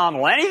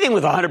phenomenal. Anything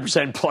with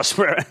 100% plus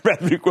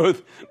revenue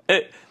growth,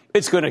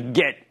 it's going to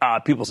get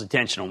people's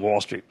attention on Wall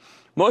Street.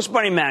 Most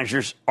money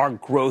managers are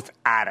growth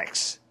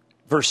addicts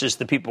versus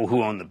the people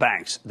who own the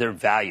banks. They're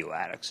value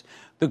addicts.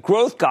 The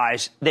growth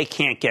guys, they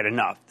can't get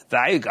enough. The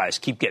value guys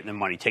keep getting their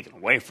money taken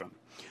away from them.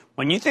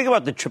 When you think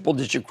about the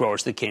triple-digit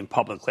growers that came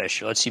public last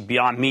year, let's see,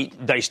 Beyond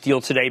Meat, nice deal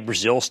today.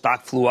 Brazil,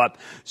 stock flew up.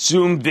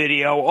 Zoom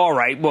Video, all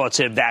right, well, it's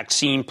a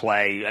vaccine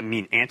play. I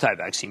mean,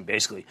 anti-vaccine,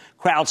 basically.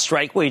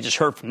 CrowdStrike, well, you just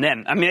heard from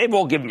them. I mean, they've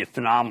all given you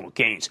phenomenal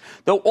gains,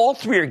 though all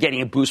three are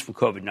getting a boost from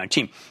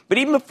COVID-19. But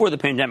even before the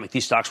pandemic,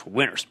 these stocks were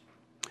winners.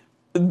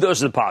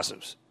 Those are the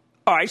positives.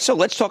 All right, so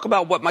let's talk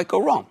about what might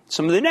go wrong,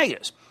 some of the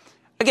negatives.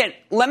 Again,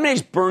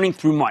 Lemonade's burning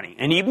through money,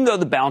 and even though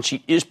the balance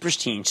sheet is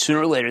pristine,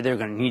 sooner or later they're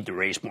going to need to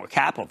raise more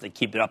capital if they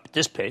keep it up at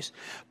this pace.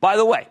 By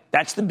the way,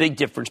 that's the big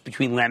difference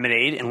between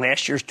Lemonade and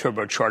last year's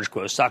turbocharged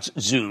growth stocks,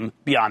 Zoom,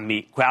 Beyond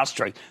Meat,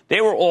 CrowdStrike. They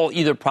were all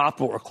either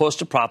profitable or close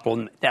to profitable,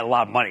 and they had a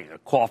lot of money in their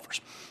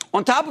coffers.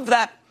 On top of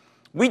that,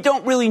 we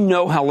don't really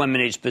know how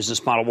Lemonade's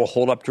business model will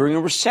hold up during a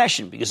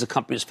recession because the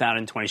company was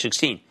founded in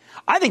 2016.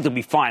 I think they'll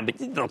be fine,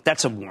 but look,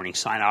 that's a warning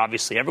sign.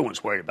 Obviously,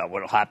 everyone's worried about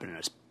what will happen in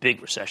this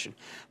big recession.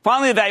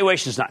 Finally, the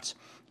valuation is nuts.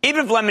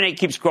 Even if Lemonade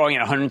keeps growing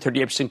at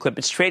 138% clip,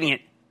 it's trading at,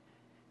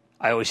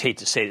 I always hate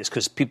to say this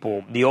because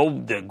people,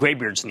 the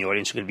graybeards in the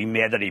audience are going to be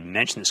mad that I even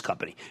mentioned this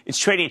company. It's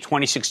trading at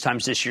 26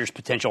 times this year's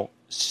potential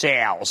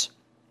sales,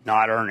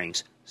 not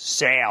earnings,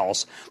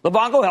 sales.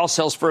 Livongo Health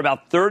sells for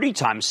about 30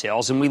 times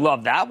sales, and we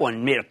love that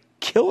one, made a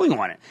killing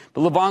on it.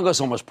 But Livongo's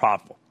almost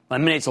profitable.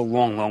 Lemonade's a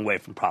long, long way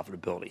from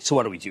profitability. So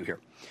what do we do here?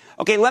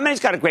 Okay, Lemonade's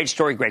got a great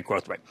story, great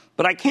growth rate.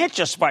 But I can't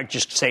justify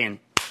just saying,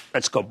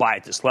 let's go buy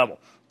at this level.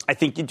 I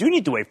think you do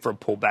need to wait for a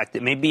pullback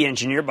that may be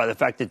engineered by the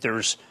fact that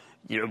there's,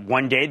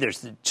 one day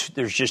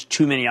there's just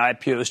too many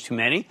IPOs, too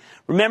many.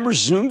 Remember,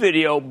 Zoom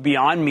Video,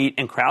 Beyond Meat,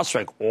 and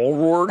CrowdStrike all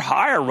roared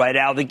higher right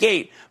out of the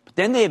gate. But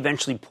then they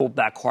eventually pulled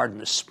back hard,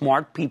 and the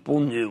smart people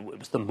knew it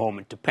was the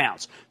moment to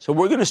pounce. So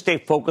we're going to stay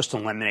focused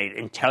on Lemonade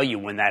and tell you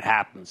when that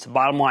happens. The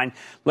bottom line,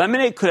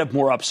 Lemonade could have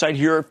more upside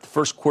here if the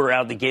first quarter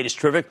out of the gate is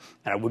terrific,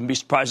 and I wouldn't be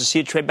surprised to see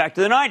it trade back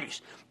to the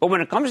 90s. But when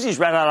it comes to these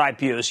red-hot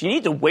IPOs, you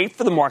need to wait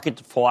for the market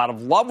to fall out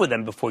of love with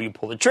them before you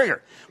pull the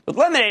trigger. With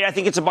Lemonade, I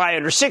think it's a buy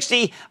under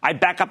 60. I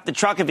back up the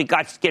truck if it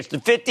gets to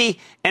 50.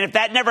 And if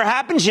that never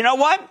happens, you know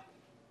what?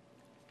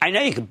 I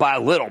know you could buy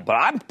a little, but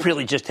I'm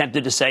really just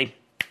tempted to say,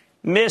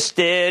 missed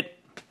it.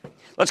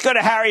 Let's go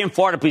to Harry in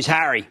Florida, please.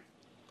 Harry.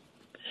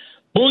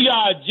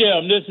 Booyah,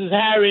 Jim. This is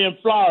Harry in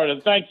Florida.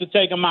 Thanks for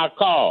taking my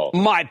call.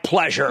 My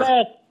pleasure.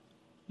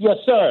 Yes,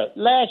 sir.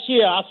 Last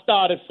year, I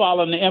started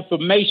following the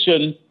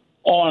information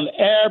on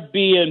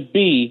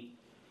Airbnb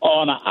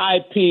on an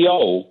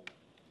IPO,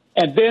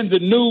 and then the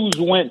news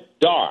went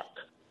dark.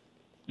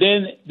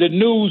 Then the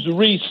news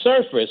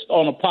resurfaced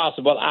on a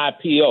possible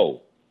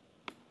IPO.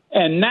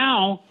 And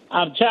now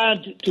I'm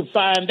trying to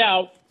find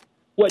out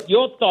what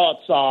your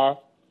thoughts are,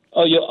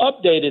 or your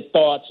updated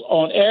thoughts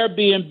on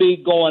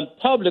Airbnb going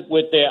public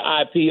with their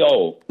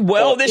IPO.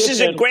 Well, this is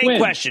a great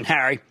question,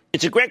 Harry.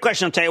 It's a great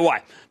question. I'll tell you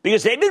why.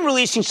 Because they've been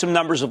releasing some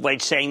numbers of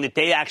late saying that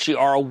they actually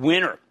are a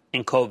winner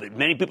in COVID.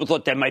 Many people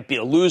thought they might be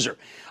a loser.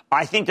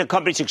 I think the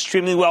company's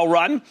extremely well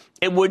run.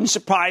 It wouldn't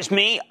surprise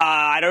me.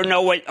 I don't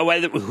know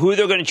who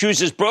they're going to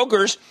choose as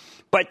brokers,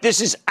 but this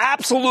is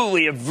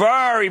absolutely a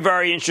very,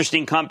 very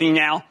interesting company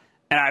now.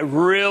 And I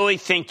really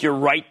think you're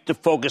right to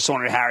focus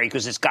on it, Harry,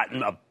 because it's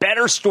gotten a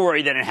better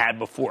story than it had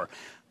before.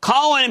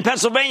 Colin in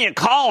Pennsylvania.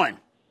 Colin.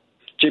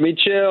 Jimmy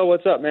Chill,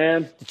 what's up,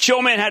 man? The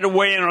Chill Man had to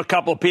weigh in on a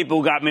couple of people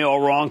who got me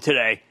all wrong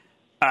today.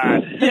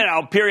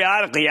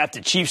 Periodically you have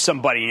to chief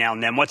somebody now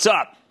and then. What's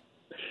up?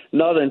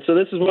 Nothing. So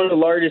this is one of the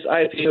largest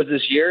IPOs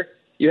this year.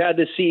 You had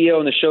the CEO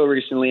on the show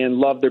recently and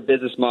loved their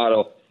business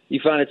model. you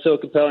find it so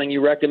compelling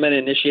you recommend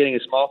initiating a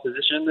small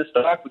position in the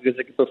stock because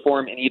it can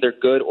perform in either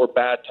good or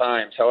bad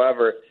times.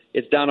 However,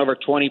 it's down over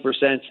 20%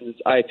 since its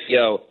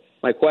IPO.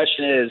 My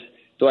question is,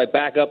 do I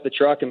back up the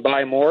truck and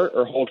buy more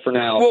or hold for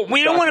now? Well,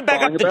 we don't want to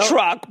back up the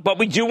truck, but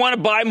we do want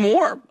to buy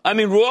more. I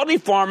mean, Royalty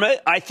Pharma,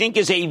 I think,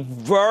 is a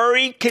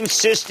very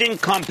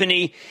consistent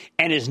company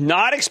and is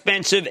not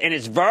expensive, and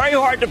it's very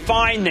hard to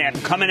find them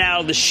coming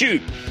out of the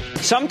chute.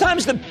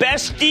 Sometimes the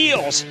best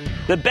deals,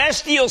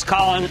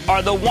 Colin,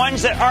 are the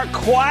ones that are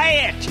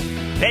quiet,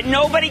 that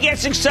nobody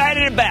gets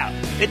excited about.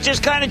 It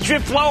just kind of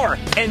drift lower.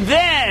 And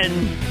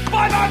then,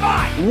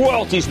 buy.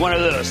 Royalty's one of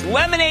those.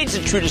 Lemonade's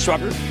a true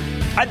disruptor.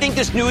 I think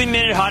this newly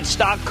minted hot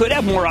stock could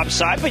have more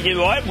upside, but you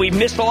know what? We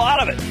missed a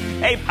lot of it.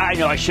 Hey, I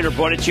know I should have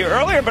brought it to you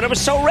earlier, but it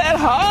was so red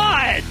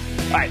hot.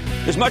 All right,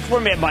 there's much more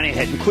Mad Money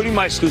ahead, including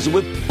my exclusive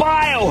with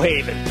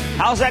Biohaven.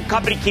 How's that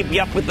company keeping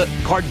up with the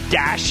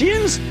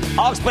Kardashians?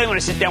 I'll explain when I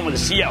sit down with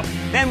the CEO.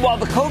 Then, while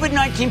the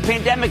COVID-19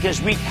 pandemic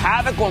has wreaked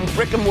havoc on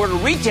brick-and-mortar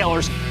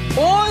retailers,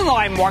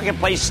 online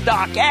marketplace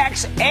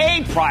StockX,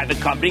 a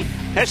private company,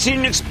 has seen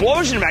an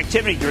explosion of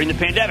activity during the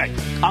pandemic.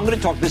 I'm going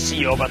to talk to the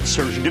CEO about the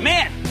surge in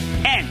demand.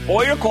 And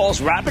all your calls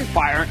rapid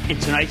fire in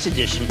tonight's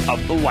edition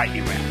of the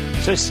Lightning Round.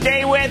 So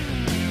stay with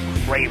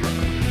Cramer.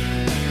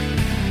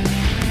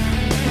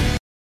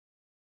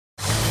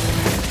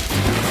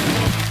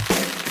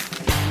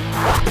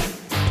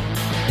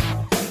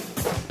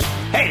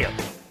 Hey,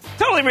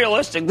 totally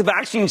realistic. The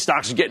vaccine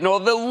stocks are getting all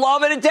the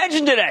love and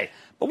attention today.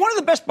 But one of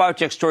the best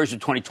biotech stories of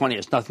 2020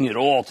 has nothing at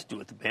all to do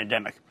with the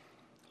pandemic.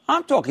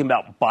 I'm talking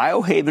about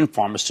Biohaven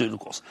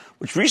Pharmaceuticals,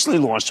 which recently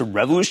launched a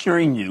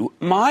revolutionary new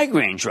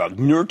migraine drug,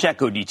 Nurtec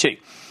ODT.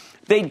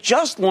 They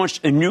just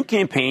launched a new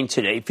campaign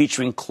today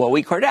featuring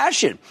Khloe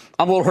Kardashian.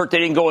 I'm a little hurt they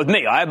didn't go with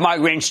me. I have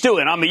migraines too,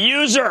 and I'm a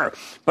user.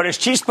 But as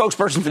chief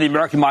spokesperson for the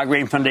American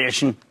Migraine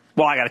Foundation,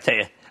 well, I got to tell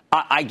you,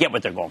 I get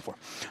what they're going for.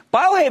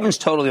 Biohaven's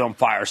totally on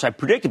fire, so I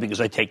predict it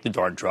because I take the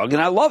darn drug,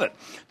 and I love it.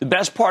 The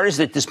best part is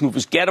that this move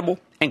is gettable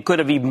and could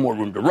have even more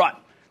room to run.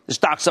 The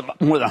stock's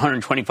up more than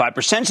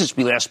 125% since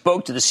we last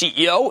spoke to the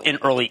CEO in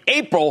early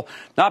April.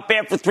 Not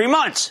bad for 3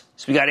 months.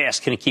 So we got to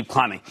ask, can it keep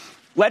climbing?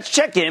 Let's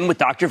check in with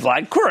Dr.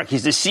 Vlad Kurik.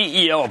 He's the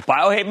CEO of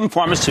Biohaven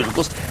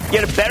Pharmaceuticals.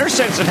 Get a better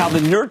sense of how the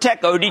Nurtec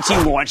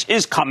ODT launch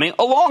is coming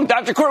along.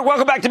 Dr. Kurik,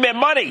 welcome back to Mad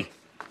Money.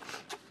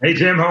 Hey,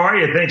 Jim, how are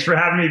you? Thanks for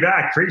having me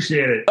back.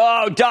 Appreciate it.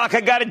 Oh, Doc,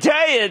 I got to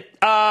tell you,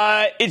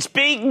 it's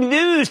big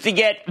news to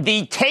get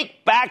the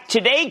Take Back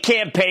Today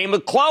campaign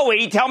with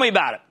Khloe. Tell me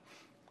about it.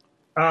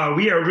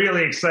 We are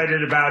really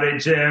excited about it,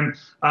 Jim.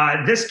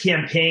 This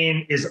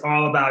campaign is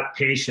all about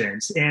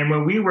patients. And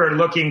when we were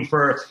looking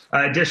for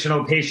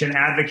additional patient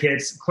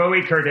advocates,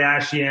 Khloe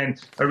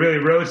Kardashian really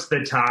rose to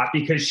the top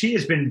because she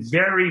has been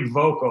very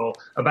vocal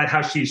about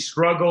how she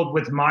struggled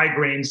with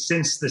migraines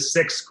since the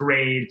 6th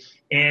grade.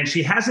 And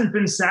she hasn't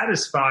been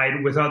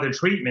satisfied with other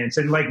treatments.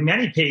 And like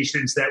many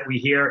patients that we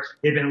hear,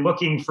 they've been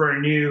looking for a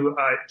new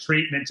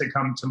treatment to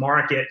come to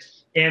market.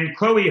 And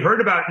Khloe heard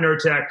about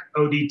Nurtec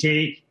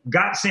ODT,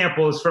 got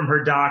samples from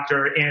her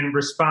doctor, and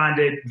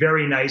responded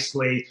very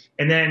nicely,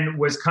 and then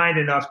was kind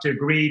enough to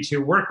agree to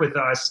work with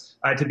us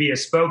to be a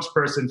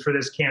spokesperson for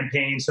this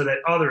campaign so that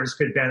others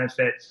could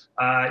benefit,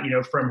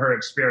 from her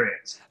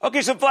experience.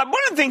 Okay, so Vlad,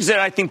 one of the things that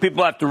I think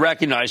people have to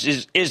recognize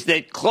is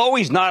that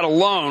Khloe's not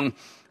alone.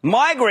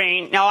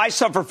 Migraine, now I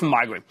suffer from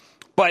migraine,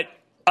 but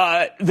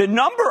the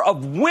number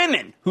of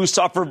women who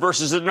suffer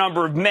versus the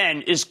number of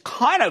men is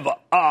kind of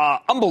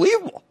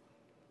unbelievable.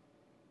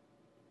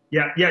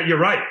 Yeah, you're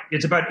right.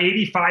 It's about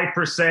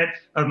 85%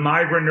 of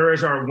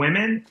migraineurs are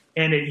women,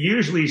 and it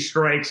usually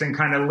strikes in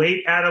kind of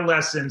late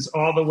adolescence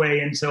all the way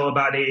until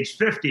about age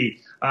 50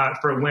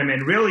 for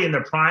women, really in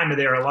the prime of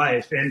their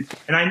life. And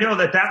I know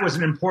that was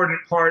an important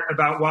part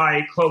about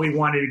why Khloe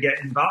wanted to get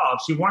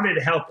involved. She wanted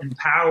to help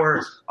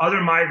empower other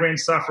migraine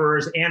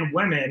sufferers and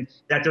women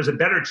that there's a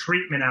better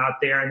treatment out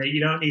there and that you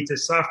don't need to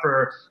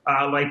suffer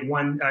like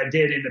one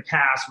did in the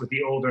past with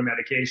the older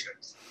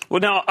medications. Well,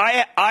 now,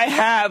 I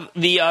have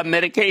the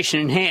medication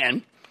in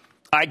hand.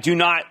 I do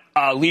not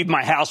leave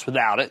my house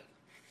without it.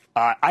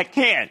 I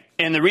can.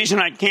 And the reason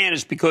I can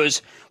is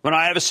because when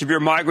I have a severe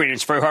migraine,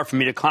 it's very hard for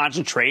me to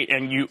concentrate.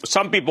 And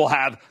some people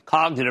have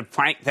cognitive,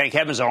 thank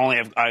heavens I only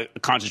have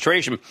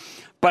concentration.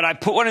 But I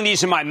put one of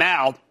these in my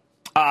mouth,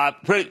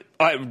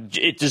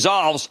 it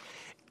dissolves,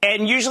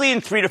 and usually in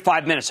 3 to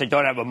 5 minutes I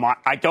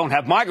don't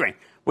have migraine,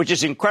 which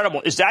is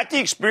incredible. Is that the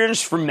experience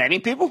for many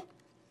people?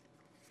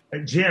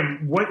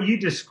 Jim, what you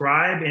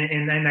describe,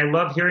 and I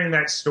love hearing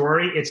that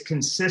story, it's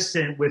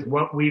consistent with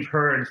what we've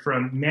heard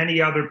from many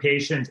other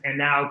patients, and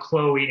now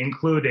Khloe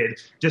included,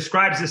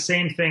 describes the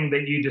same thing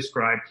that you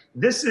described.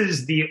 This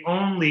is the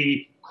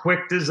only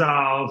quick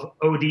dissolve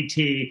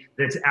ODT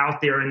that's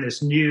out there in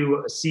this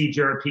new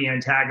CGRP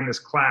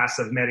antagonist class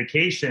of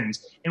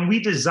medications. And we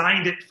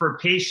designed it for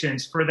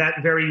patients for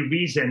that very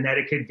reason, that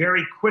it could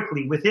very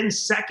quickly, within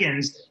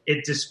seconds,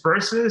 it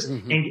disperses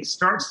and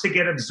starts to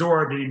get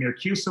absorbed in your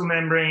mucosal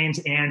membranes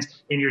and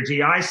in your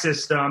GI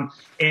system,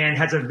 and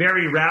has a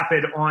very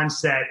rapid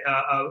onset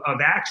of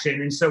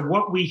action. And so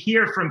what we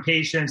hear from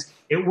patients,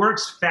 it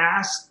works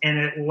fast and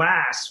it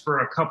lasts for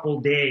a couple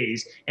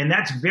days. And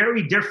that's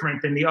very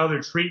different than the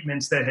other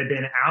treatments that have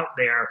been out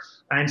there.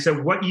 And so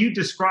what you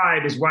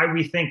describe is why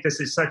we think this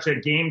is such a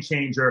game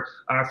changer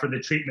for the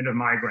treatment of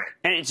migraine.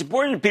 And it's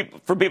important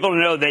for people to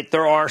know that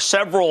there are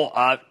several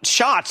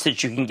shots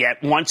that you can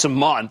get once a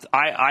month.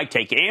 I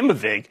take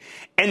Aimovig,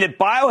 and that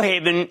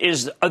Biohaven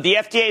is, the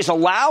FDA is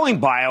allowing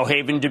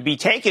Biohaven to be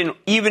taken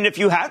even if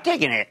you have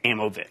taken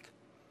Aimovig.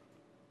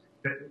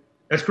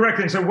 That's correct.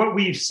 And so what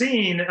we've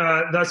seen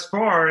thus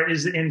far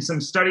is in some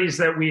studies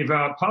that we've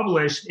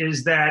published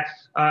is that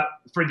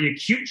for the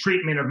acute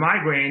treatment of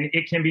migraine,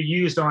 it can be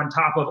used on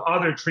top of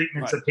other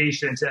treatments a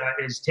patient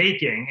is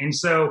taking. And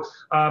so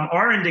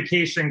our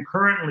indication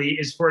currently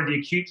is for the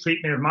acute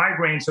treatment of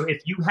migraine. So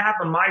if you have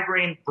a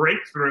migraine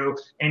breakthrough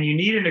and you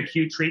need an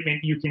acute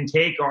treatment, you can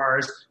take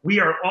ours.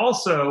 We are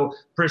also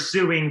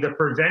pursuing the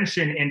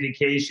prevention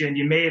indication.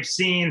 You may have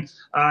seen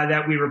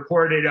that we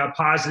reported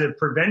positive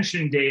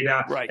prevention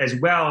data as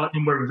well,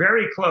 and we're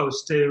very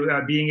close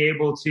to being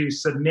able to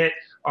submit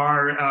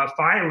our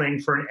filing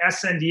for an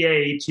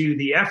sNDA to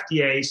the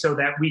FDA so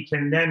that we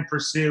can then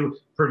pursue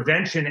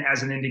prevention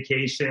as an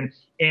indication.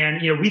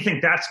 And, we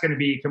think that's going to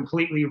be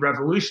completely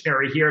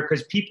revolutionary here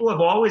because people have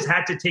always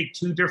had to take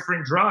two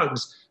different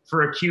drugs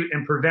for acute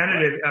and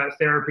preventative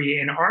therapy.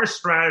 And our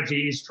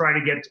strategy is try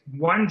to get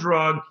one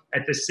drug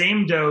at the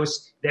same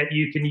dose that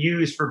you can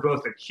use for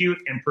both acute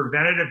and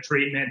preventative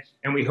treatment.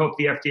 And we hope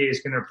the FDA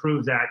is going to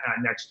approve that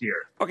next year.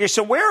 Okay,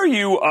 so where are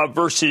you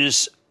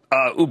versus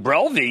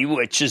Ubrelvy,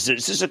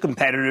 this is a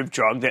competitive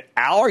drug that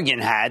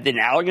Allergan had, and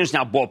Allergan is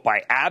now bought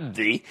by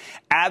AbbVie.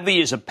 AbbVie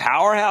is a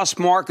powerhouse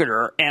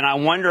marketer, and I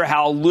wonder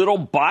how little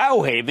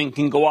Biohaven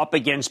can go up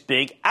against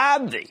big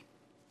AbbVie.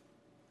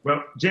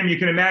 Well, Jim, you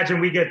can imagine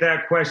we get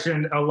that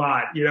question a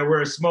lot.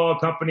 We're a small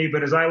company,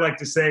 but as I like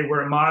to say,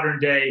 we're a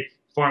modern-day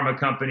pharma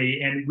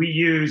company, and we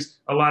use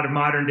a lot of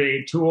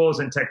modern-day tools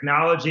and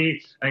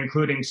technology,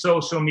 including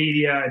social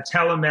media,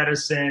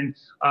 telemedicine,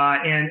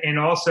 and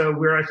also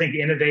we're, I think,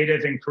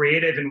 innovative and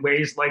creative in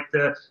ways like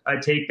the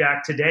Take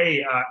Back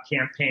Today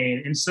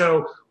campaign. And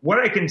so what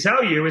I can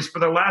tell you is for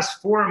the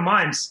last 4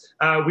 months,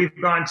 we've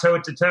gone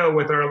toe-to-toe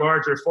with our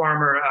larger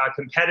pharma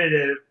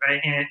competitor.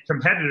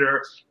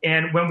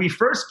 And when we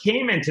first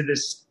came into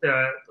this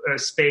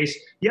space,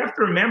 you have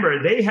to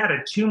remember they had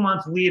a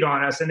 2-month lead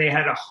on us, and they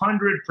had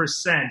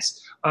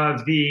 100%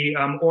 of the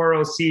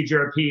oral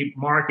CGRP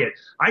market.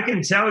 I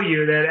can tell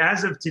you that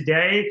as of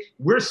today,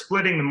 we're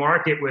splitting the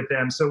market with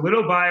them. So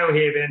little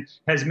Biohaven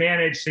has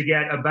managed to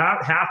get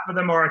about half of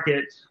the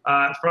market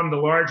from the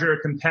larger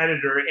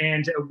competitor.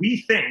 And we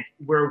think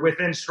we're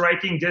within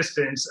striking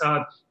distance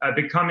of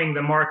becoming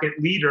the market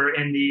leader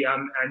in the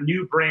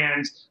new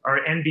brand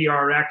or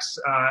NBRX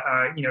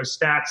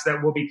stats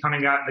that will be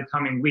coming out in the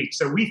coming weeks.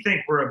 So we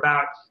think we're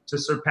about to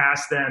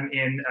surpass them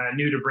in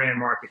new-to-brand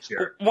market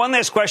share. One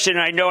last question.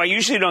 I know I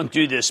usually don't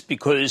do this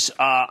because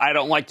I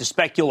don't like to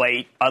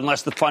speculate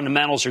unless the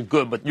fundamentals are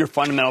good, but your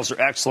fundamentals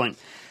are excellent.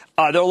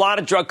 There are a lot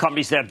of drug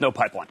companies that have no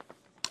pipeline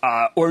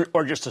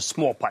or just a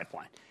small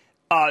pipeline.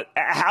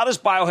 How does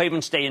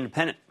Biohaven stay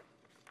independent?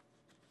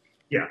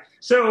 Yeah.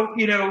 So,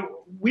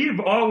 we've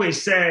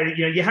always said,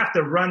 you have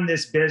to run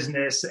this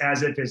business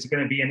as if it's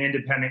going to be an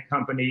independent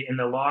company in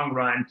the long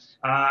run.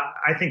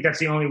 I think that's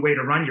the only way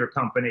to run your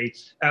company.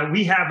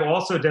 We have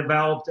also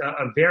developed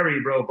a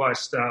very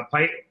robust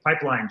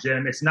pipeline,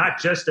 Jim. It's not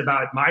just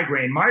about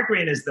migraine.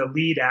 Migraine is the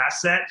lead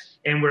asset,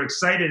 and we're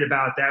excited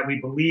about that.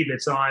 We believe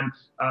it's on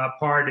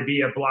par to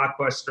be a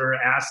blockbuster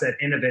asset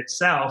in of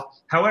itself.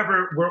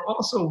 However, we're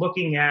also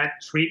looking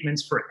at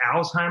treatments for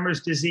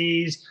Alzheimer's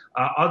disease,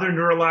 other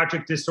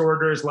neurologic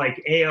disorders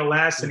like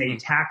ALS and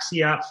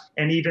ataxia,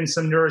 and even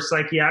some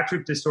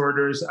neuropsychiatric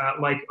disorders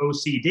like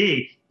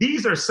OCD.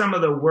 These are some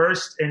of the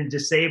worst and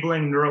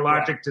disabling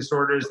neurologic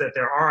disorders that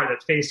there are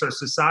that face our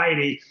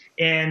society.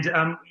 And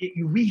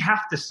we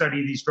have to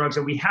study these drugs,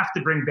 and we have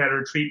to bring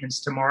better treatments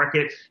to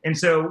market. And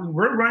so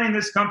we're running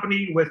this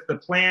company with the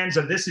plans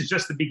of this is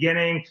just the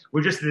beginning.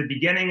 We're just at the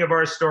beginning of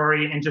our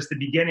story and just the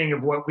beginning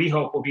of what we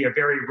hope will be a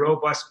very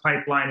robust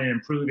pipeline in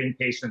improving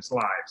patients'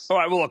 lives. All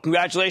right. Well,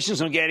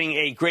 congratulations on getting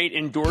a great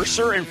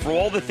endorser and for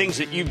all the things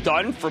that you've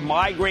done for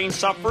migraine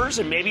sufferers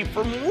and maybe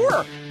for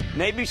more.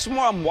 Maybe some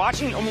more. I'm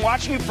watching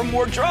you for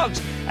more drugs.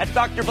 That's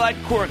Dr. Vlad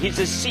Coric. He's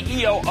the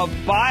CEO of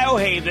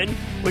Biohaven,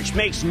 which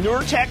makes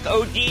Nurtec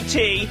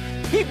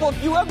ODT. People,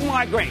 if you have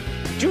migraine,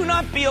 do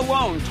not be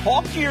alone.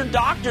 Talk to your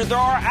doctor. There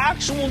are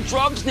actual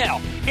drugs now.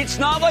 It's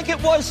not like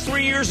it was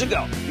 3 years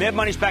ago. Mad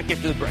Money's back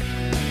after the break.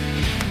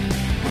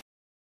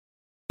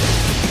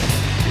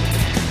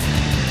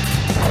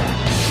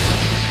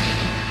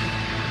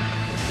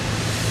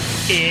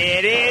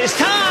 It is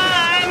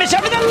time. It's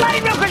time for the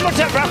lightning round. What's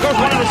up, Rocco?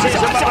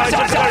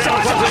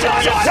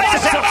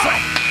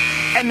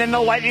 And then the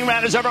lightning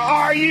round is over.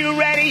 Are you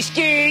ready,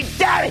 Ski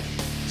Daddy?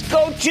 Let's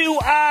go to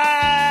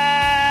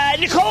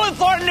Nicole in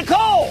Florida.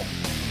 Nicole.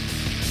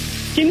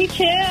 Jimmy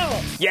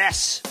Chill.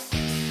 Yes.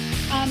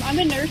 I'm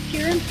a nurse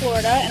here in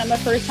Florida, and I'm a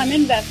first-time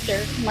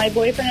investor. My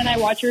boyfriend and I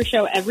watch your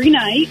show every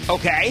night.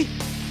 Okay.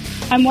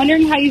 I'm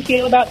wondering how you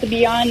feel about the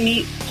Beyond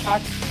Meat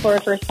stock for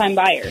a first-time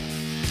buyer.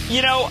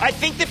 You know, I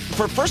think that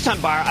for a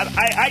first-time buyer,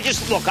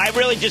 I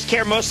really just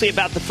care mostly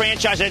about the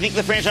franchise. I think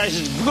the franchise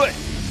is good.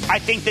 I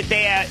think that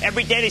they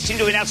every day they seem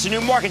to announce a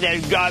new market.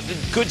 They had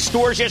good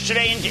stores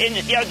yesterday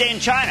in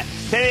China.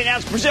 Today they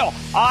announced Brazil.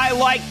 I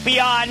like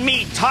Beyond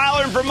Meat.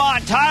 Tyler in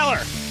Vermont.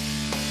 Tyler.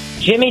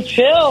 Jimmy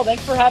Chill,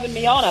 thanks for having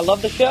me on. I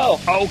love the show.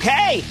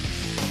 Okay.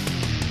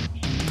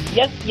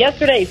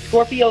 Yesterday,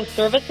 Scorpio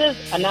Services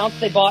announced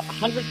they bought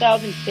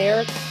 100,000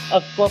 shares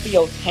of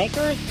Scorpio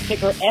Tankers,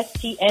 ticker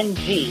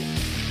STNG.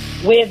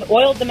 With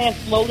oil demand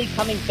slowly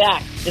coming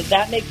back, does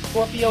that make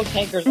Scorpio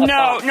Tankers a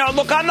No,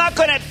 look, I'm not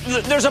going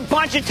to. There's a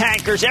bunch of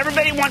tankers.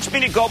 Everybody wants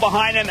me to go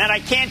behind them, and I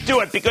can't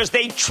do it because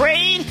they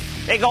trade,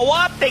 they go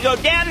up, they go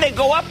down, they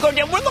go up, go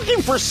down. We're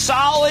looking for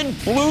solid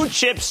blue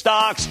chip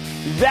stocks.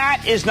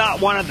 That is not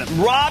one of them.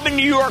 Rob in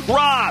New York.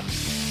 Rob.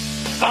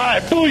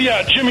 Hi,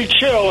 booyah, Jimmy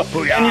Chill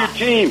Booyah. And your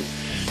team.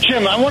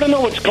 Jim, I want to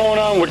know what's going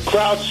on with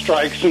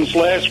CrowdStrike since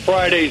last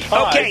Friday's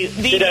high. Okay,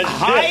 the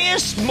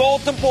highest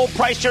multiple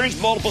price earnings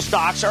multiple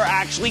stocks are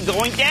actually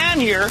going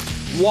down here.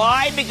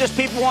 Why? Because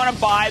people want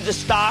to buy the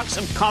stocks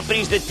of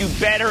companies that do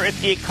better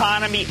if the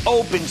economy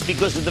opens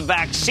because of the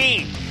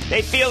vaccine.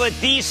 They feel that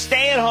these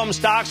stay-at-home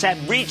stocks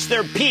have reached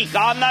their peak.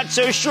 I'm not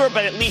so sure,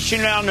 but at least you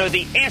now know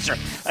the answer.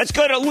 Let's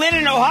go to Lynn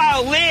in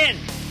Ohio. Lynn.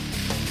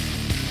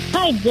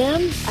 Hi,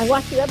 Jim. I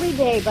watch you every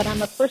day, but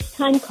I'm a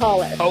first-time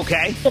caller.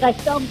 Okay. Should I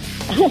sell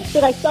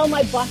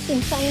my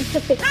Boston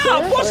Scientific?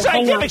 No, Boston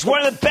Scientific's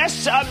one of the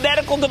best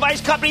medical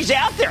device companies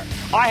out there.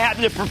 I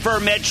happen to prefer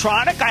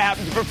Medtronic. I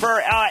happen to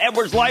prefer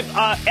Edwards,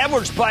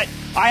 but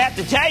I have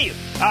to tell you,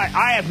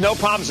 I have no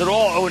problems at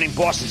all owning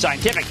Boston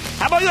Scientific.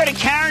 How about you go to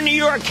Karen, New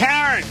York?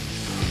 Karen.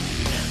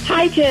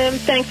 Hi, Jim.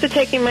 Thanks for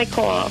taking my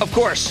call. Of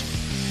course.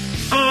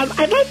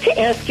 I'd like to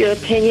ask your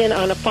opinion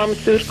on a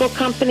pharmaceutical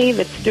company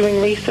that's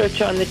doing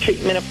research on the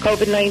treatment of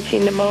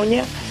COVID-19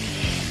 pneumonia.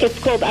 It's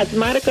called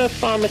Asthmatica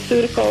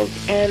Pharmaceuticals,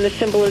 and the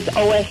symbol is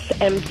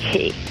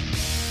OSMT.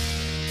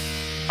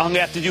 I'm going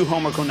to have to do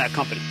homework on that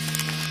company.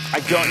 I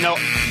don't know.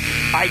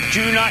 I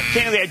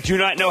do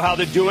not know how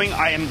they're doing.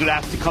 I am going to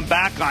have to come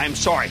back. I am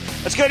sorry.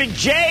 Let's go to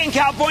Jay in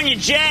California.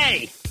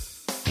 Jay.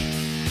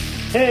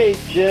 Hey,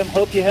 Jim.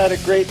 Hope you had a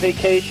great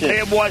vacation.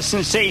 It was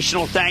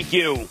sensational. Thank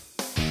you.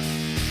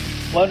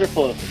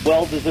 Wonderful.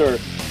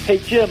 Well-deserved. Hey,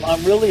 Jim,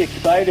 I'm really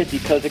excited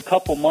because a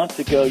couple months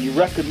ago you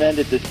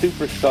recommended the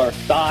superstar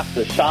stocks,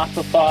 the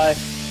Shopify,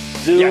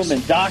 Zoom,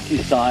 and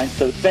DocuSign.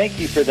 So thank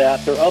you for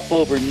that. They're up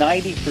over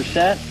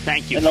 90%.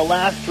 Thank you. In the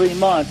last 3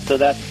 months, so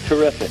that's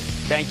terrific.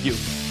 Thank you.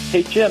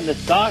 Hey, Jim, the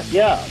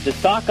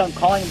stock I'm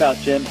calling about,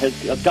 Jim,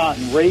 has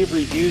gotten rave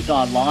reviews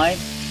online.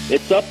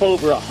 It's up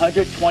over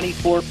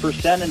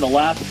 124% in the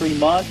last 3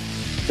 months.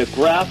 The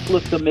graphs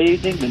look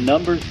amazing. The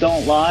numbers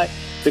don't lie.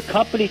 The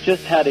company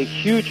just had a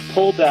huge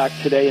pullback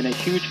today and a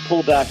huge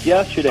pullback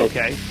yesterday.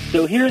 Okay.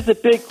 So here's the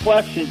big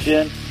question,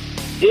 Jim.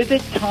 Is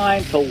it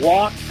time to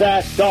walk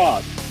that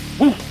dog?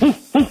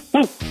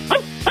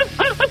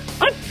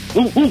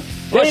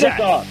 Data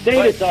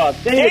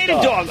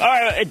dog. All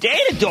right,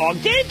 Data dog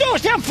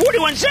is down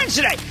 41 cents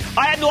today.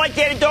 I happen to like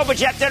Data dog, but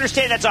you have to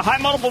understand that's a high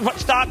multiple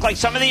stock like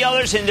some of the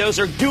others, and those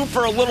are due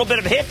for a little bit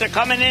of a hit. They're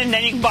coming in, and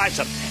then you can buy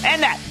some.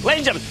 And that,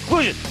 ladies and gentlemen,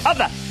 conclusion of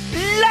the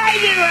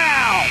Lightning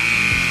Round.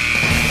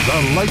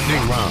 The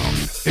Lightning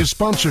Round is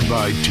sponsored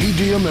by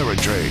TD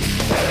Ameritrade.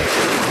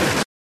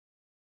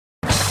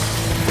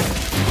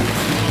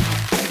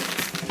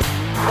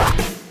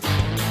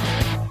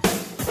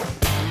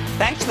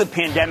 Thanks to the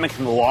pandemic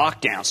and the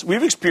lockdowns,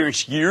 we've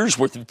experienced years'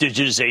 worth of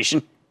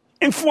digitization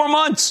in 4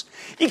 months.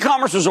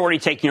 E-commerce was already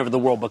taking over the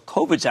world, but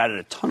COVID's added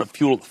a ton of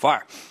fuel to the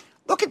fire.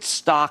 Look at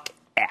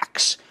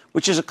StockX,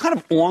 which is a kind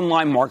of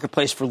online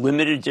marketplace for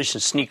limited edition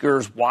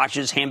sneakers,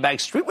 watches,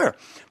 handbags, streetwear.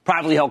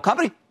 Privately held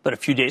company, but a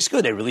few days ago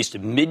they released a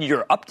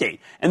mid-year update,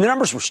 and the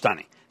numbers were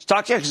stunning.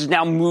 StockX has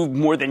now moved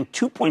more than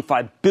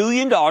 $2.5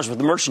 billion worth of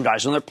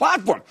merchandise on their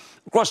platform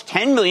across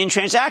 10 million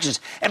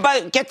transactions.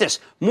 And get this,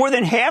 more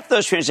than half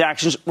those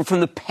transactions were from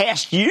the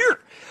past year.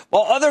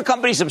 While other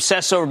companies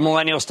obsess over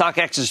millennials,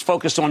 StockX is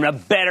focused on a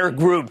better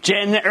group,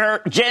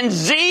 Gen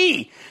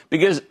Z,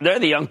 because they're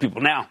the young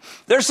people now.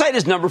 Their site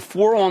is number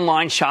 4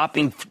 online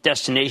shopping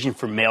destination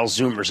for male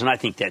Zoomers, and I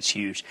think that's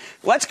huge.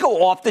 Let's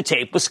go off the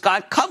tape with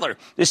Scott Cutler,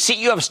 the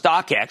CEO of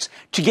StockX,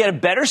 to get a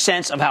better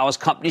sense of how his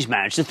companies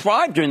managed to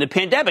thrive during the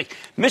pandemic.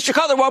 Mr.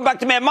 Cutler, welcome back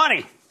to Mad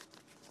Money.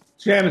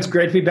 Jim, it's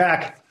great to be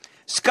back.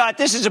 Scott,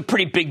 this is a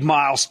pretty big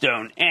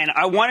milestone, and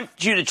I want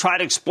you to try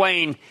to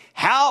explain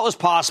how it was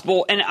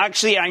possible. And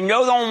actually, I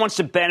know no one wants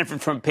to benefit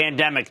from a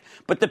pandemic,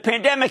 but the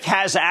pandemic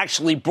has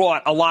actually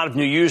brought a lot of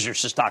new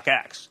users to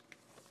StockX.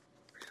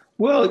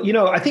 Well,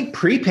 I think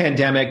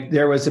pre-pandemic,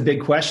 there was a big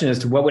question as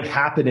to what would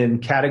happen in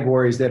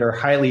categories that are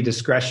highly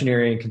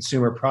discretionary in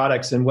consumer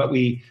products. And what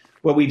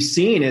we've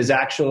seen is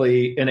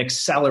actually an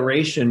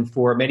acceleration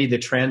for many of the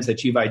trends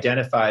that you've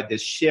identified,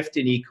 this shift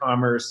in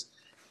e-commerce,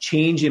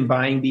 change in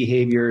buying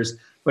behaviors.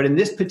 But in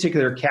this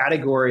particular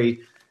category,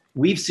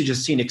 we've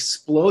just seen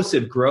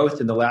explosive growth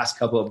in the last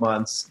couple of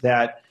months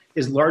that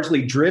is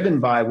largely driven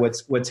by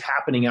what's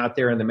happening out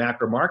there in the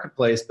macro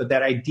marketplace. But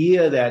that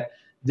idea that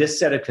this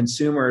set of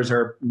consumers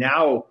are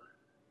now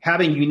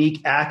having unique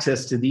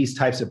access to these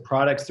types of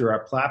products through our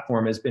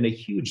platform has been a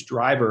huge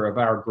driver of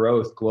our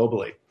growth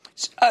globally.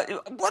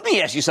 Let me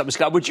ask you something,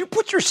 Scott. Would you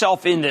put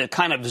yourself in the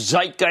kind of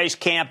zeitgeist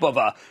camp of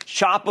a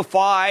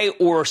Shopify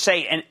or,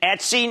 say, an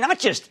Etsy, not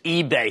just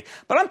eBay,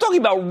 but I'm talking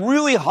about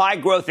really high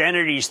growth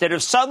entities that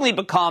have suddenly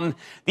become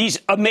these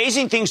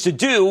amazing things to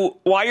do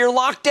while you're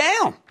locked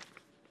down?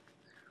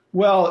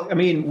 Well, I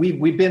mean,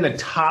 we've been a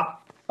top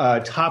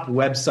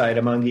website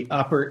among the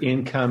upper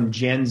income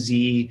Gen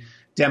Z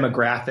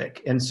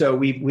demographic. And so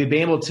we've been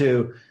able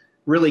to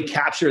really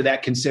capture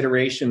that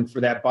consideration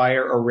for that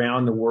buyer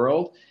around the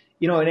world.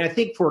 And I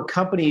think for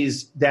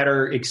companies that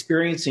are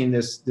experiencing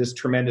this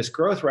tremendous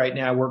growth right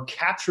now, we're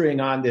capturing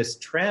on this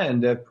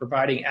trend of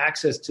providing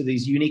access to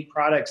these unique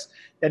products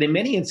that in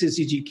many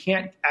instances you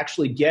can't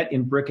actually get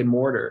in brick and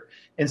mortar.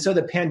 And so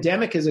the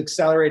pandemic has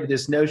accelerated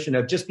this notion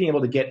of just being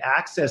able to get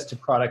access to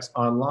products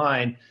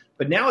online.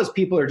 But now as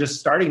people are just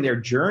starting their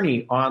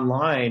journey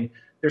online,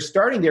 they're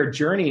starting their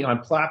journey on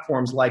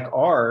platforms like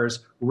ours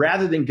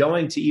rather than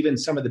going to even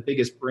some of the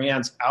biggest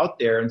brands out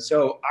there. And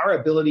so our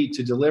ability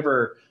to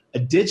deliver a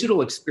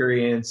digital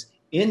experience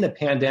in the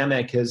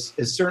pandemic has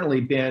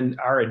certainly been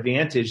our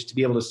advantage to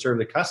be able to serve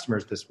the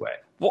customers this way.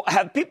 Well,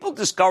 have people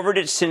discovered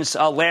it since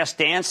Last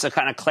Dance, the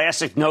kind of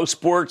classic no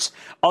sports,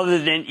 other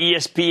than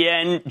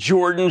ESPN,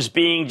 Jordan's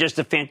being just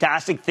a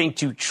fantastic thing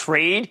to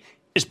trade?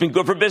 It's been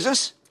good for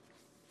business?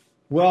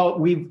 Well,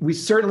 we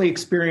certainly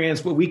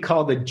experienced what we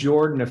call the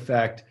Jordan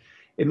effect.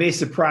 It may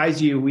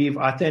surprise you, we've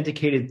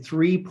authenticated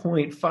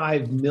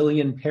 3.5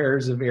 million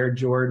pairs of Air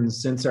Jordans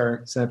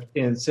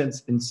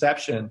since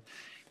inception.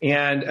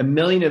 And 1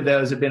 million of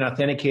those have been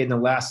authenticated in the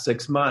last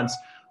 6 months.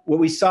 What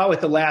we saw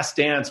with The Last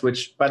Dance,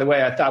 which, by the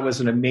way, I thought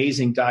was an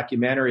amazing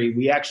documentary,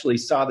 we actually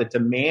saw the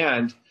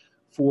demand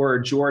for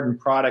Jordan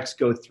products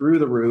go through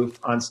the roof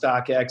on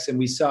StockX, and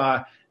we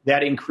saw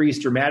that increase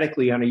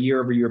dramatically on a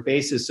year-over-year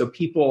basis. So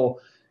people,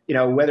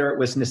 whether it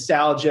was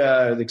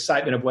nostalgia or the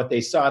excitement of what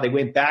they saw, they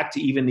went back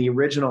to even the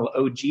original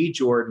OG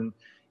Jordan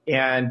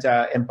and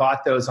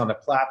bought those on the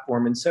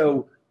platform. And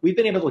so we've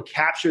been able to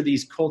capture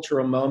these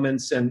cultural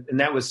moments, and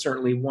that was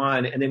certainly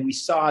one. And then we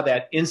saw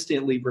that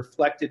instantly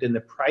reflected in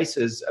the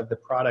prices of the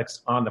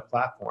products on the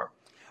platform.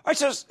 All right,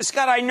 so,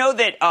 Scott, I know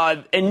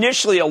that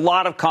initially a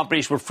lot of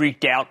companies were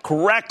freaked out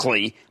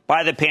correctly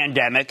by the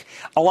pandemic.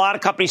 A lot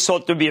of companies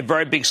thought there'd be a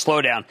very big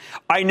slowdown.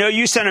 I know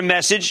you sent a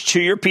message to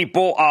your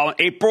people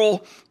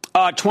April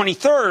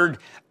 23rd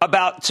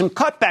about some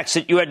cutbacks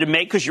that you had to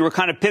make because you were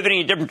kind of pivoting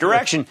in a different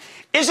direction.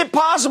 Is it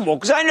possible?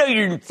 Because I know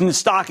you're from the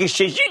stock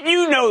exchange.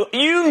 You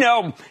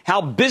know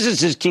how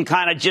businesses can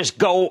kind of just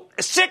go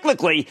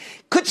cyclically.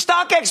 Could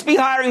StockX be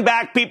hiring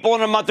back people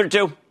in a month or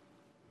two?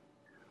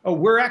 Oh,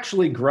 we're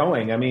actually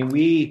growing. I mean,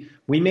 we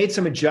made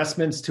some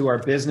adjustments to our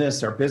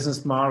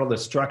business model, the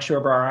structure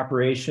of our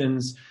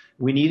operations.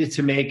 We needed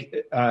to make,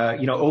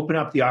 open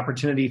up the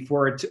opportunity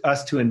for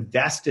us to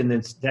invest in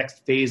this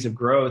next phase of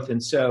growth.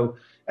 And so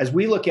as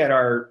we look at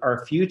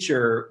our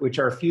future, which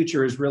our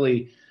future is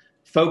really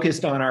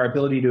focused on our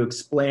ability to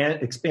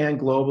expand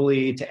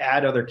globally, to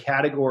add other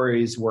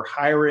categories, we're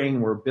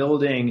hiring, we're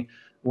building,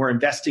 we're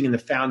investing in the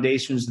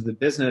foundations of the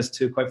business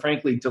to, quite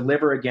frankly,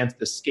 deliver against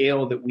the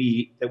scale that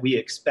we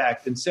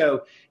expect. And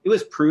so it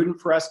was prudent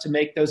for us to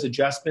make those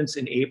adjustments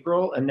in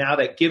April. And now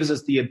that gives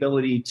us the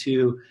ability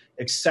to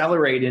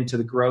accelerate into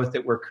the growth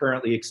that we're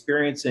currently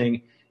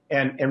experiencing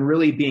and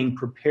really being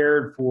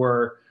prepared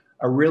for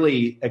a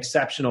really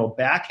exceptional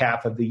back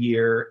half of the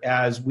year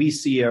as we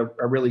see a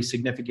really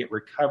significant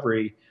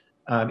recovery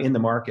in the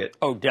market.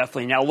 Oh,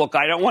 definitely. Now, look,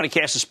 I don't want to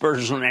cast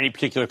aspersions on any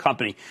particular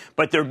company,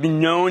 but there have been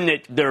known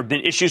that there have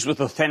been issues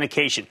with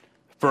authentication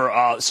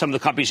for some of the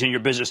companies in your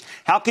business.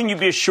 How can you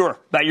be sure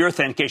about your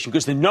authentication?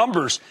 Because the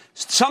numbers,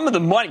 some of the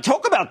money,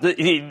 talk about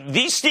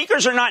these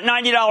sneakers are not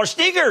 $90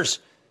 sneakers.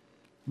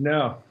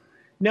 No,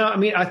 I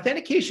mean,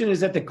 authentication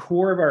is at the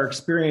core of our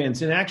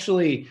experience. And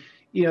actually,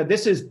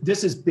 this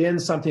has been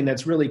something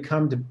that's really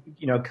come to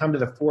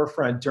the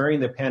forefront during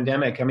the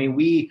pandemic. I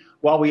mean,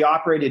 while we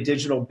operate a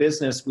digital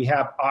business, we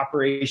have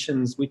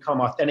operations, we call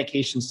them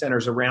authentication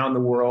centers around the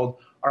world.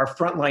 Our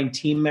frontline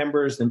team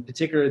members, and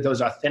particularly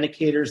those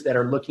authenticators that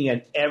are looking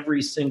at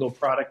every single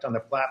product on the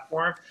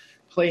platform,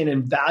 play an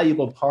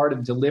invaluable part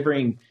of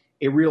delivering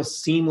a real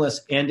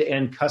seamless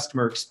end-to-end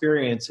customer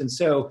experience. And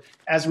so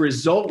as a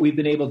result, we've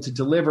been able to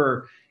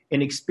deliver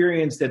an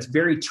experience that's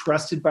very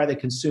trusted by the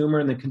consumer,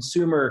 and the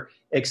consumer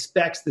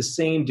expects the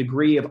same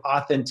degree of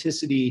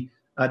authenticity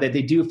that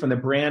they do from the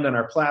brand on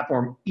our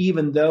platform,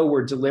 even though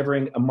we're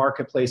delivering a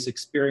marketplace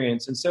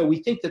experience. And so we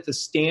think that the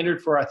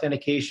standard for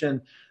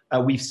authentication,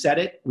 we've set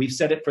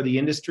it for the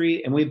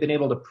industry, and we've been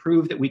able to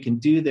prove that we can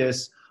do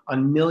this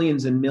on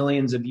millions and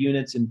millions of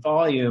units in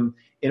volume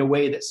in a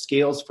way that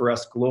scales for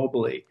us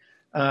globally.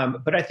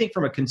 But I think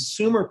from a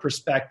consumer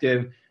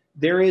perspective,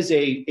 there is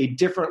a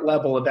different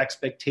level of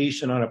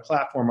expectation on a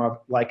platform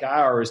like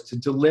ours to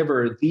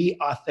deliver the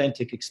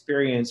authentic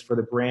experience for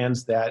the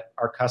brands that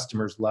our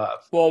customers love.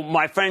 Well,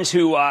 my friends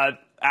who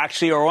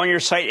actually are on your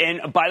site,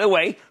 and by the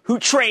way, who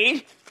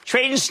trade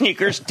in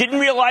sneakers,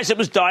 didn't realize it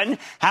was done,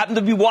 happened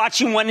to be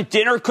watching one at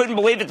dinner, couldn't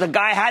believe that the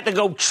guy had to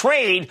go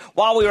trade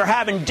while we were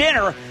having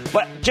dinner,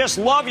 but just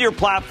love your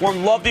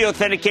platform, love the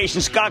authentication.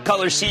 Scott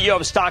Cutler, CEO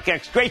of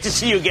StockX. Great to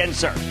see you again,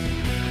 sir.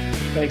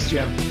 Thanks,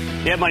 Jim.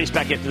 Yeah, Money's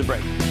back after the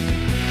break.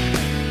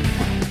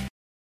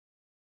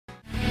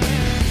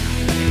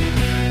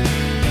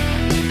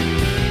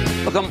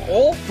 Look, I'm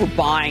all for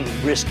buying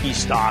risky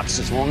stocks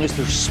as long as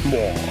they're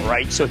small,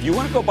 right? So if you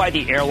want to go buy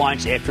the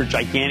airlines after a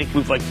gigantic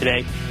move like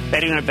today,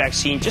 betting on a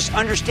vaccine, just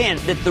understand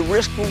that the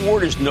risk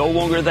reward is no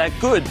longer that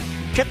good,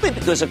 particularly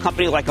because a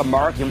company like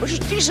American, which is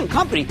a decent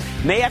company,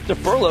 may have to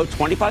furlough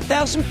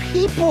 25,000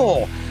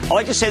 people. I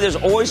like to say there's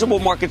always a bull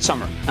market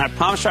summer, and I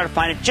promise to try to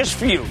find it just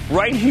for you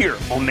right here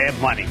on Mad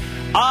Money.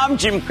 I'm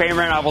Jim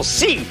Cramer, and I will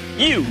see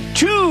you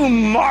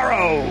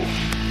tomorrow.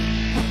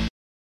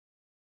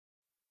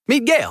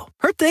 Meet Gail.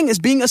 Her thing is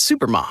being a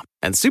supermom,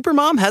 and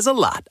supermom has a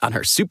lot on her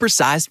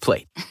supersized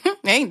plate.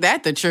 Ain't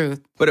that the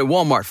truth? But at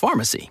Walmart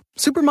Pharmacy,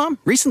 supermom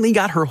recently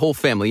got her whole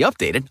family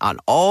updated on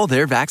all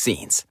their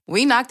vaccines.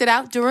 We knocked it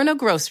out during a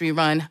grocery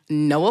run.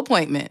 No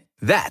appointment.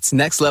 That's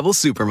next level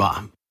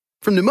supermom.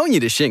 From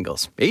pneumonia to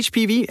shingles,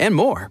 HPV, and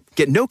more,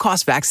 get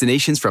no-cost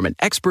vaccinations from an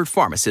expert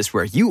pharmacist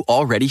where you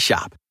already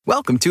shop.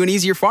 Welcome to an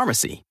easier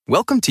pharmacy.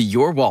 Welcome to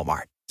your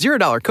Walmart.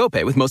 $0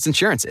 copay with most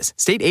insurances.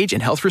 State, age,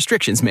 and health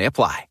restrictions may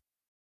apply.